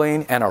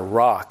stumbling and a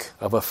rock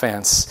of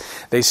offense.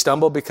 They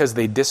stumble because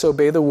they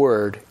disobey the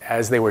word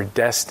as they were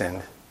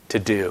destined to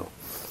do.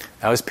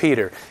 That was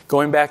Peter.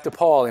 Going back to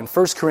Paul in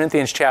 1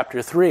 Corinthians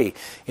chapter 3,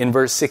 in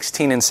verse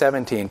 16 and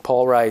 17,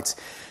 Paul writes,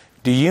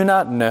 "Do you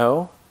not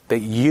know that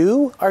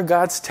you are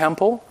God's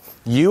temple?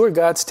 You are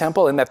God's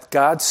temple, and that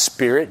God's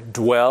Spirit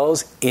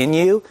dwells in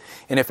you?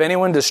 And if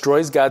anyone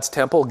destroys God's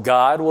temple,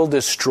 God will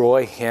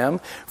destroy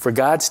him. For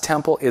God's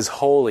temple is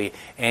holy,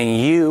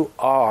 and you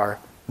are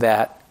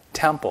that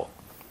temple."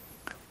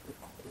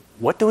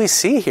 What do we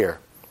see here?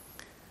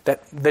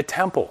 That the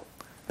temple,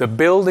 the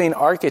building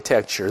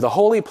architecture, the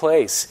holy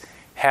place,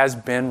 has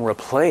been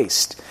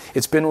replaced.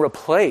 It's been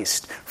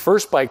replaced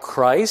first by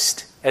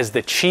Christ as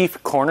the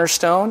chief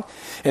cornerstone,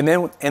 and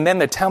then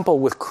the temple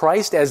with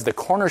Christ as the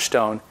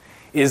cornerstone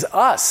is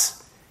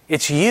us.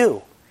 It's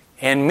you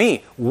and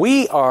me.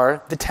 We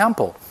are the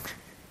temple.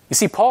 You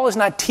see, Paul is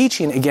not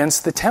teaching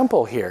against the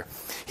temple here.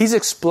 He's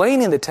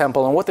explaining the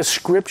temple and what the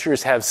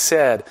Scriptures have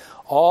said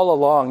all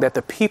along, that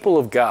the people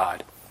of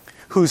God,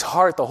 whose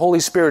heart the Holy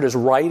Spirit is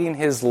writing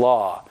His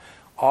law,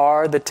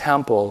 are the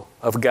temple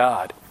of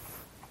God.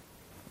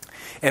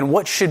 And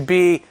what should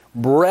be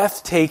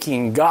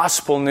breathtaking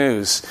gospel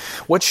news,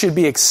 what should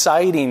be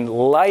exciting,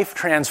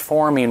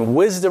 life-transforming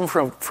wisdom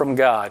from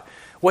God,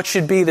 what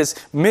should be this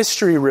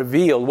mystery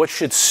revealed, what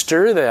should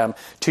stir them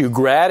to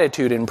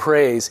gratitude and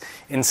praise,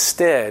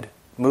 instead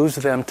moves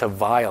them to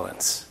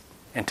violence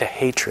and to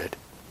hatred.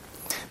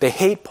 They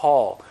hate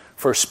Paul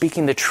for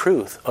speaking the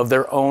truth of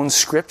their own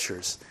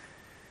Scriptures.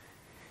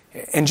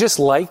 And just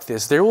like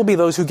this, there will be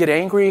those who get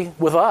angry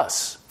with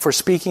us for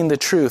speaking the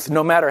truth,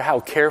 no matter how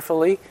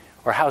carefully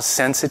or how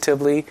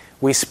sensitively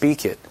we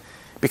speak it,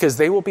 because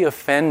they will be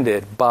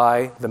offended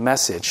by the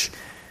message.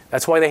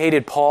 That's why they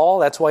hated Paul.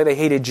 That's why they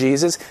hated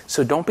Jesus.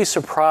 So don't be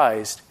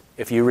surprised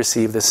if you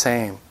receive the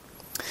same.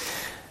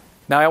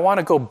 Now I want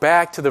to go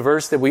back to the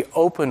verse that we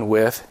opened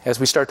with as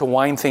we start to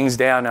wind things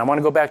down. I want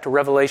to go back to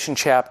Revelation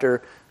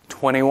chapter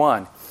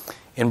 21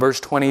 in verse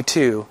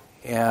 22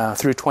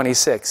 through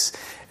 26.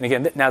 And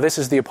again, now this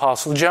is the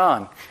Apostle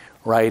John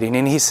writing,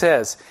 and he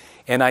says,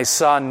 "And I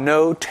saw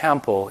no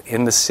temple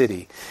in the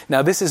city."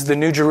 Now this is the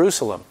New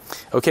Jerusalem.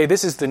 Okay,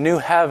 this is the new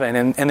heaven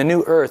and the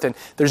new earth, and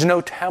there's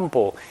no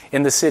temple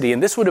in the city.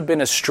 And this would have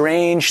been a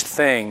strange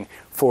thing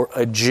for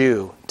a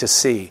Jew to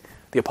see.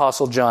 The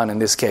Apostle John in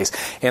this case.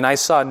 "And I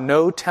saw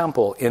no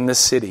temple in the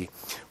city,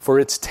 for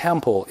its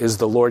temple is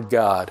the Lord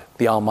God,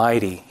 the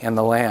Almighty, and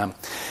the Lamb.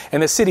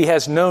 And the city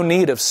has no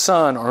need of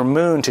sun or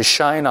moon to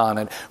shine on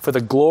it, for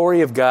the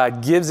glory of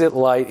God gives it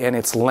light, and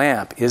its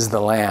lamp is the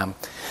Lamb.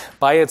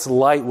 By its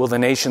light will the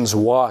nations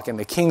walk, and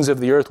the kings of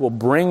the earth will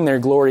bring their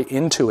glory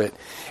into it.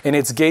 And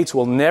its gates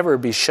will never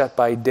be shut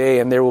by day,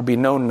 and there will be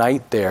no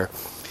night there.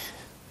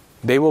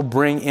 They will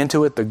bring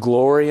into it the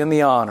glory and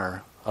the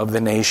honor of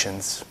the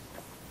nations."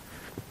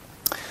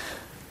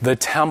 The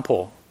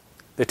temple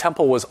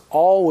was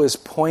always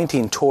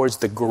pointing towards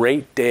the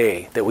great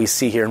day that we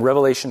see here in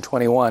Revelation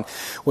 21,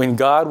 when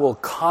God will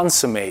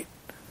consummate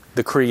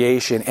the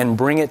creation and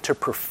bring it to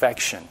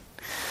perfection.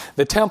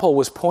 The temple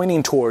was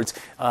pointing towards,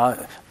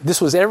 this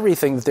was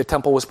everything that the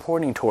temple was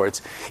pointing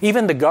towards.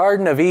 Even the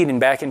Garden of Eden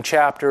back in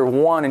chapter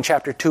 1 and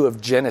chapter 2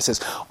 of Genesis,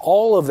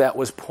 all of that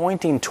was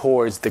pointing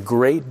towards the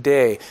great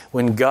day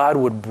when God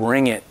would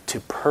bring it to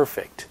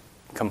perfect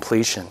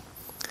completion.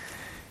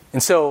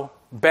 And so,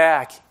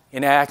 back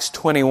in Acts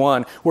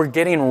 21, we're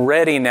getting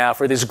ready now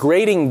for this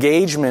great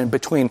engagement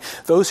between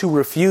those who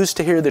refuse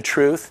to hear the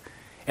truth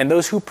and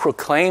those who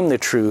proclaim the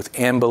truth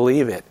and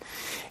believe it.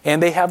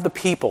 And they have the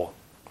people,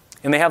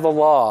 and they have the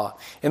law,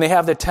 and they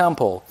have the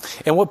temple.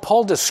 And what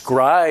Paul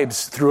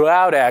describes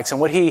throughout Acts and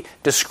what he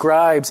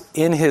describes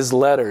in his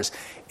letters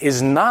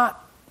is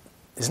not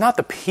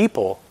the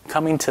people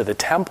coming to the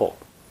temple,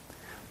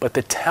 but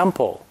the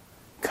temple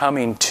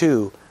coming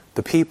to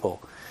the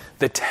people.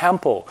 The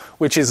temple,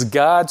 which is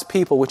God's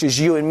people, which is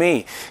you and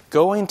me,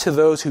 going to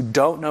those who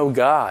don't know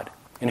God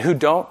and who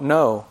don't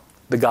know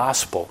the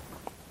gospel.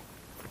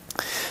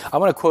 I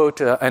want to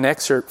quote an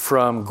excerpt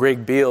from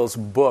Greg Beale's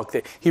book.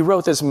 That he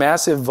wrote this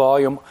massive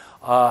volume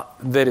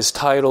that is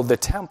titled The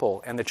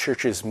Temple and the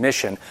Church's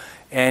Mission.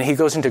 And he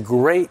goes into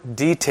great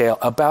detail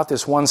about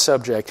this one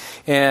subject.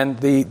 And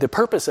the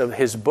purpose of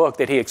his book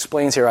that he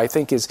explains here, I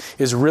think,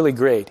 is really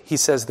great. He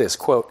says this,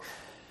 quote,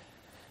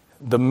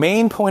 "The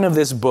main point of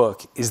this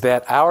book is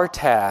that our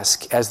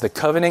task as the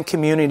covenant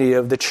community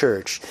of the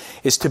church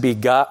is to be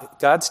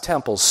God's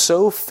temple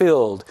so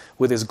filled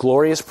with His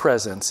glorious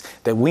presence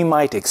that we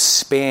might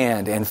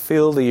expand and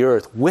fill the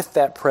earth with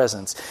that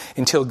presence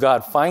until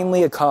God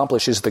finally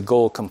accomplishes the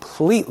goal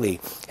completely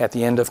at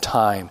the end of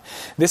time.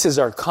 This is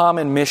our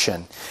common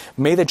mission.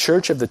 May the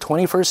church of the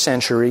 21st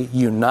century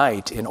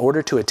unite in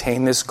order to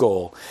attain this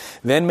goal.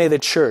 Then may the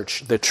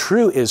church, the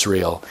true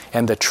Israel,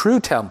 and the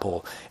true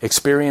temple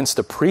experience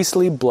the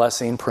priestly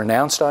blessing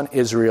pronounced on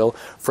Israel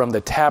from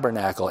the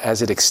tabernacle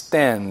as it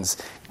extends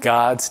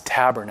God's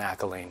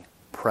tabernacling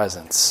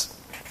presence."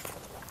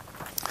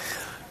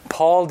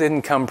 Paul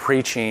didn't come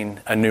preaching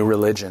a new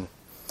religion.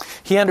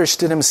 He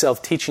understood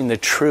himself teaching the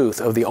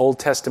truth of the Old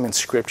Testament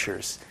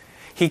scriptures.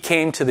 He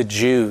came to the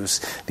Jews,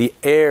 the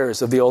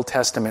heirs of the Old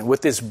Testament,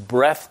 with this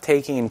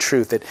breathtaking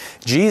truth that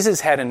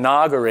Jesus had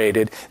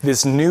inaugurated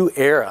this new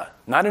era.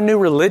 Not a new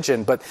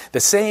religion, but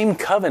the same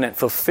covenant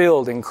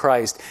fulfilled in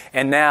Christ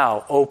and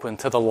now open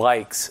to the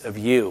likes of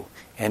you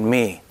and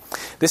me.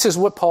 This is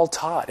what Paul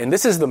taught, and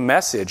this is the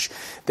message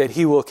that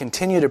he will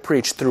continue to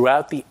preach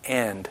throughout the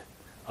end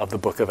of the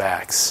book of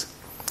Acts.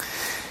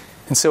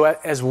 And so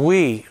as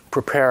we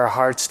prepare our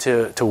hearts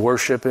to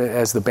worship,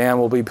 as the band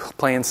will be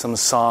playing some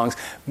songs,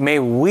 may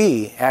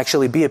we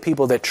actually be a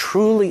people that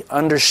truly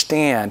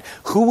understand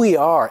who we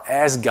are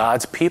as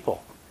God's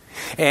people.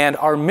 And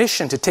our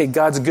mission to take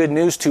God's good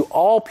news to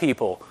all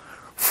people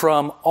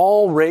from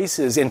all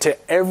races into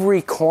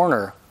every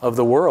corner of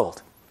the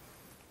world.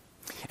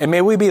 And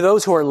may we be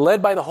those who are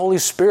led by the Holy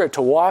Spirit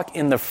to walk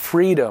in the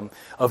freedom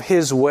of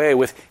His way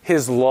with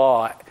His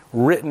law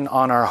written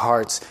on our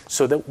hearts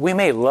so that we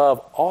may love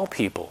all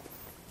people,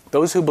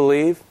 those who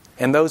believe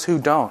and those who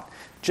don't,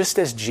 just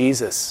as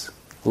Jesus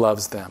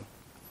loves them.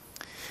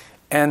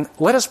 And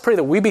let us pray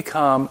that we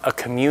become a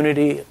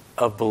community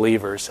of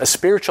believers, a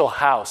spiritual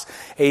house,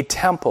 a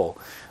temple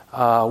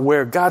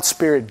where God's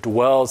Spirit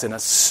dwells in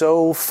us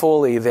so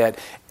fully that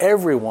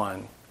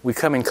everyone we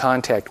come in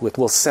contact with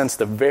will sense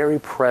the very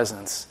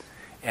presence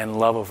and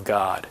love of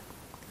God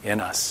in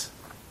us.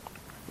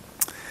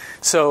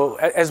 So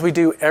as we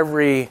do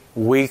every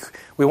week,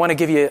 we want to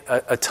give you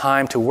a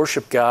time to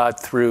worship God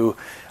through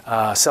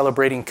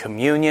celebrating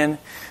communion.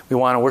 We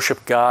want to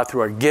worship God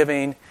through our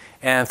giving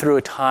and through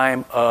a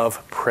time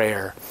of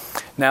prayer.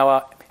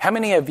 Now, how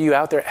many of you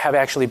out there have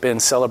actually been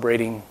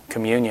celebrating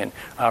communion?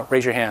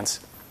 Raise your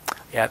hands.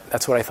 Yeah,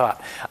 that's what I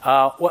thought.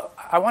 Well,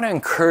 I want to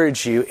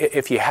encourage you,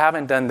 if you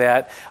haven't done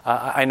that,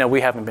 I know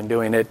we haven't been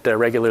doing it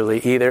regularly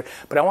either,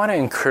 but I want to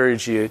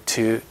encourage you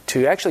to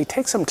actually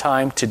take some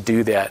time to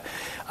do that.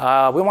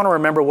 We want to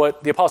remember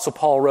what the Apostle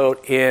Paul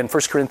wrote in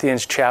 1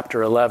 Corinthians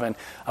chapter 11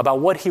 about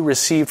what he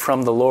received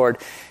from the Lord.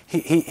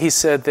 He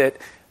said that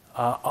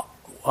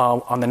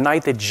on the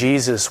night that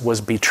Jesus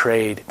was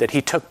betrayed, that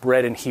he took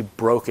bread and he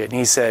broke it. And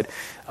he said,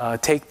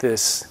 take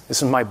this.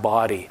 This is my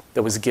body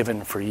that was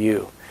given for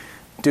you.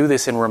 Do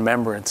this in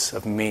remembrance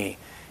of me.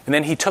 And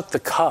then he took the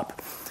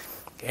cup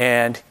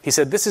and he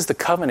said, this is the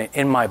covenant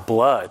in my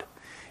blood.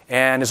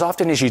 And as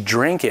often as you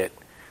drink it,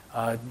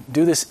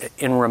 do this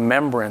in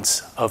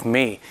remembrance of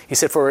me. He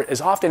said, for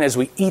as often as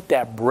we eat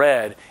that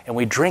bread and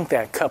we drink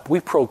that cup, we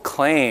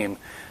proclaim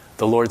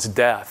the Lord's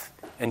death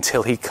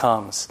until He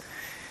comes.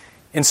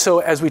 And so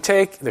as we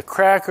take the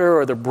cracker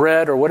or the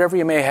bread or whatever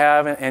you may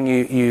have, and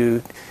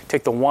you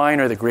take the wine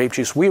or the grape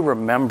juice, we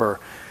remember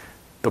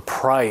the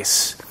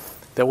price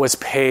that was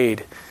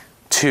paid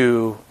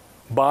to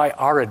buy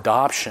our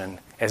adoption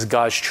as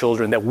God's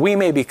children, that we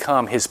may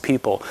become His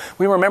people.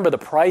 We remember the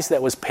price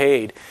that was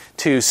paid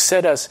to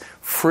set us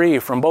free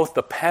from both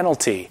the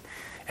penalty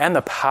and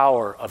the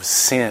power of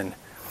sin.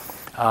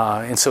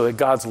 and so that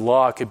God's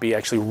law could be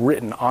actually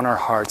written on our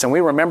hearts. And we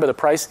remember the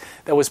price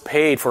that was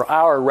paid for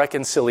our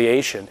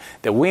reconciliation,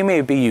 that we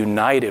may be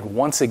united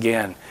once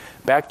again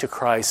back to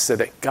Christ, so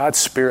that God's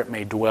Spirit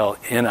may dwell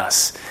in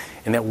us,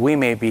 and that we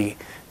may be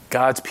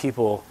God's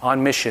people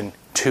on mission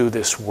to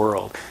this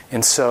world.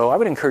 And so I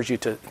would encourage you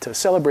to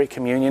celebrate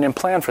communion and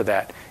plan for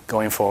that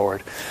going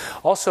forward.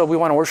 Also, we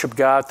want to worship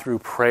God through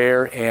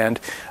prayer, and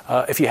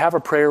if you have a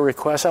prayer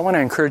request, I want to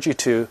encourage you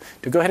to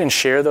go ahead and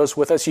share those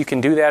with us. You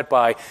can do that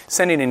by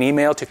sending an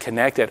email to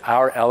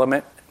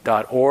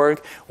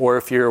connect@ourelement.org, or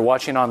if you're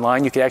watching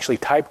online, you can actually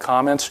type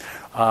comments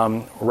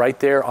right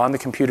there on the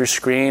computer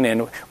screen,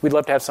 and we'd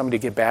love to have somebody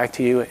get back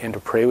to you and to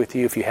pray with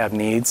you if you have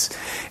needs.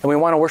 And we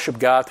want to worship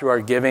God through our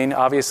giving.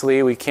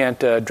 Obviously, we can't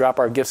drop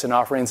our gifts and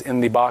offerings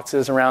in the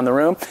boxes around the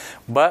room,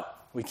 but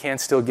we can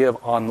still give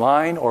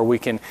online, or we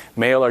can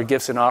mail our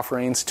gifts and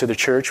offerings to the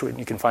church.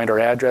 You can find our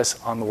address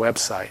on the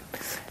website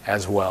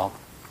as well.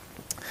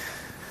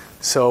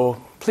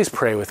 So please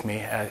pray with me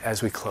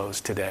as we close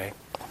today.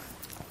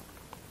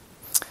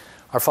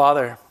 Our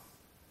Father,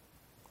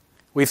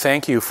 we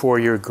thank you for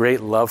your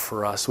great love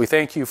for us. We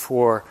thank you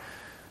for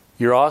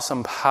your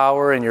awesome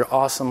power and your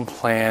awesome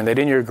plan, that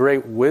in your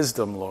great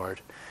wisdom,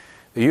 Lord,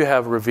 that you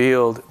have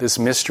revealed this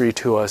mystery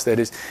to us, that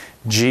is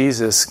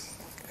Jesus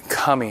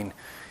coming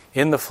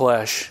in the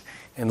flesh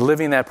and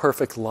living that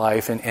perfect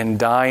life and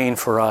dying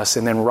for us,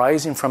 and then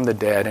rising from the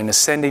dead and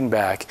ascending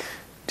back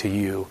to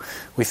you.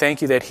 We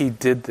thank you that he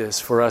did this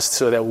for us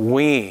so that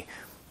we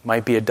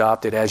might be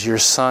adopted as your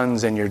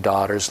sons and your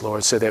daughters,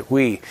 Lord, so that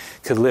we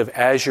could live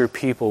as your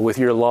people with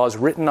your laws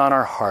written on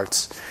our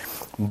hearts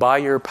by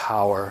your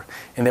power,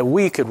 and that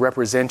we could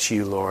represent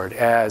you, Lord,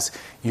 as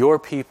your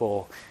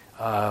people,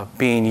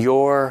 being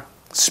your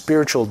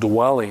spiritual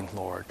dwelling,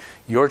 Lord,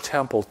 your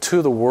temple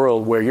to the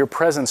world, where your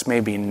presence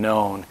may be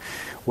known,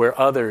 where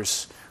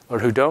others,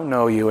 Lord, who don't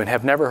know you and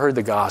have never heard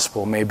the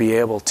gospel may be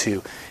able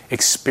to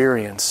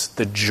experience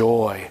the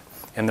joy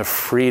and the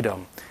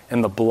freedom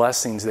and the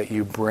blessings that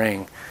you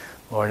bring,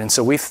 Lord. And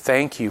so we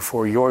thank you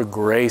for your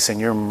grace and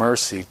your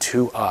mercy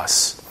to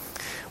us.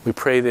 We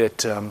pray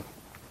that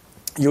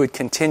you would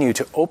continue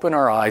to open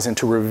our eyes and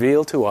to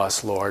reveal to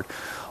us, Lord,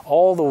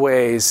 all the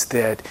ways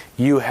that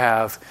you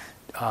have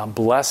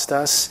blessed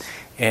us,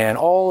 and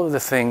all of the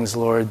things,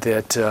 Lord,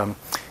 that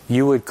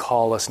you would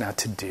call us now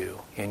to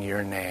do in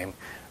your name.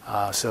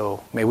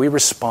 So may we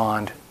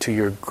respond to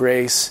your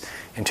grace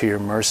and to your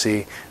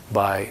mercy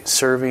by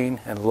serving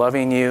and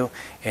loving you,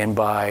 and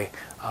by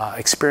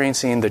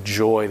experiencing the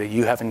joy that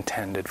you have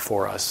intended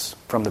for us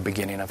from the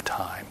beginning of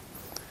time.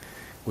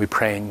 We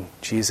pray in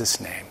Jesus'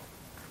 name.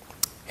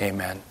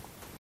 Amen.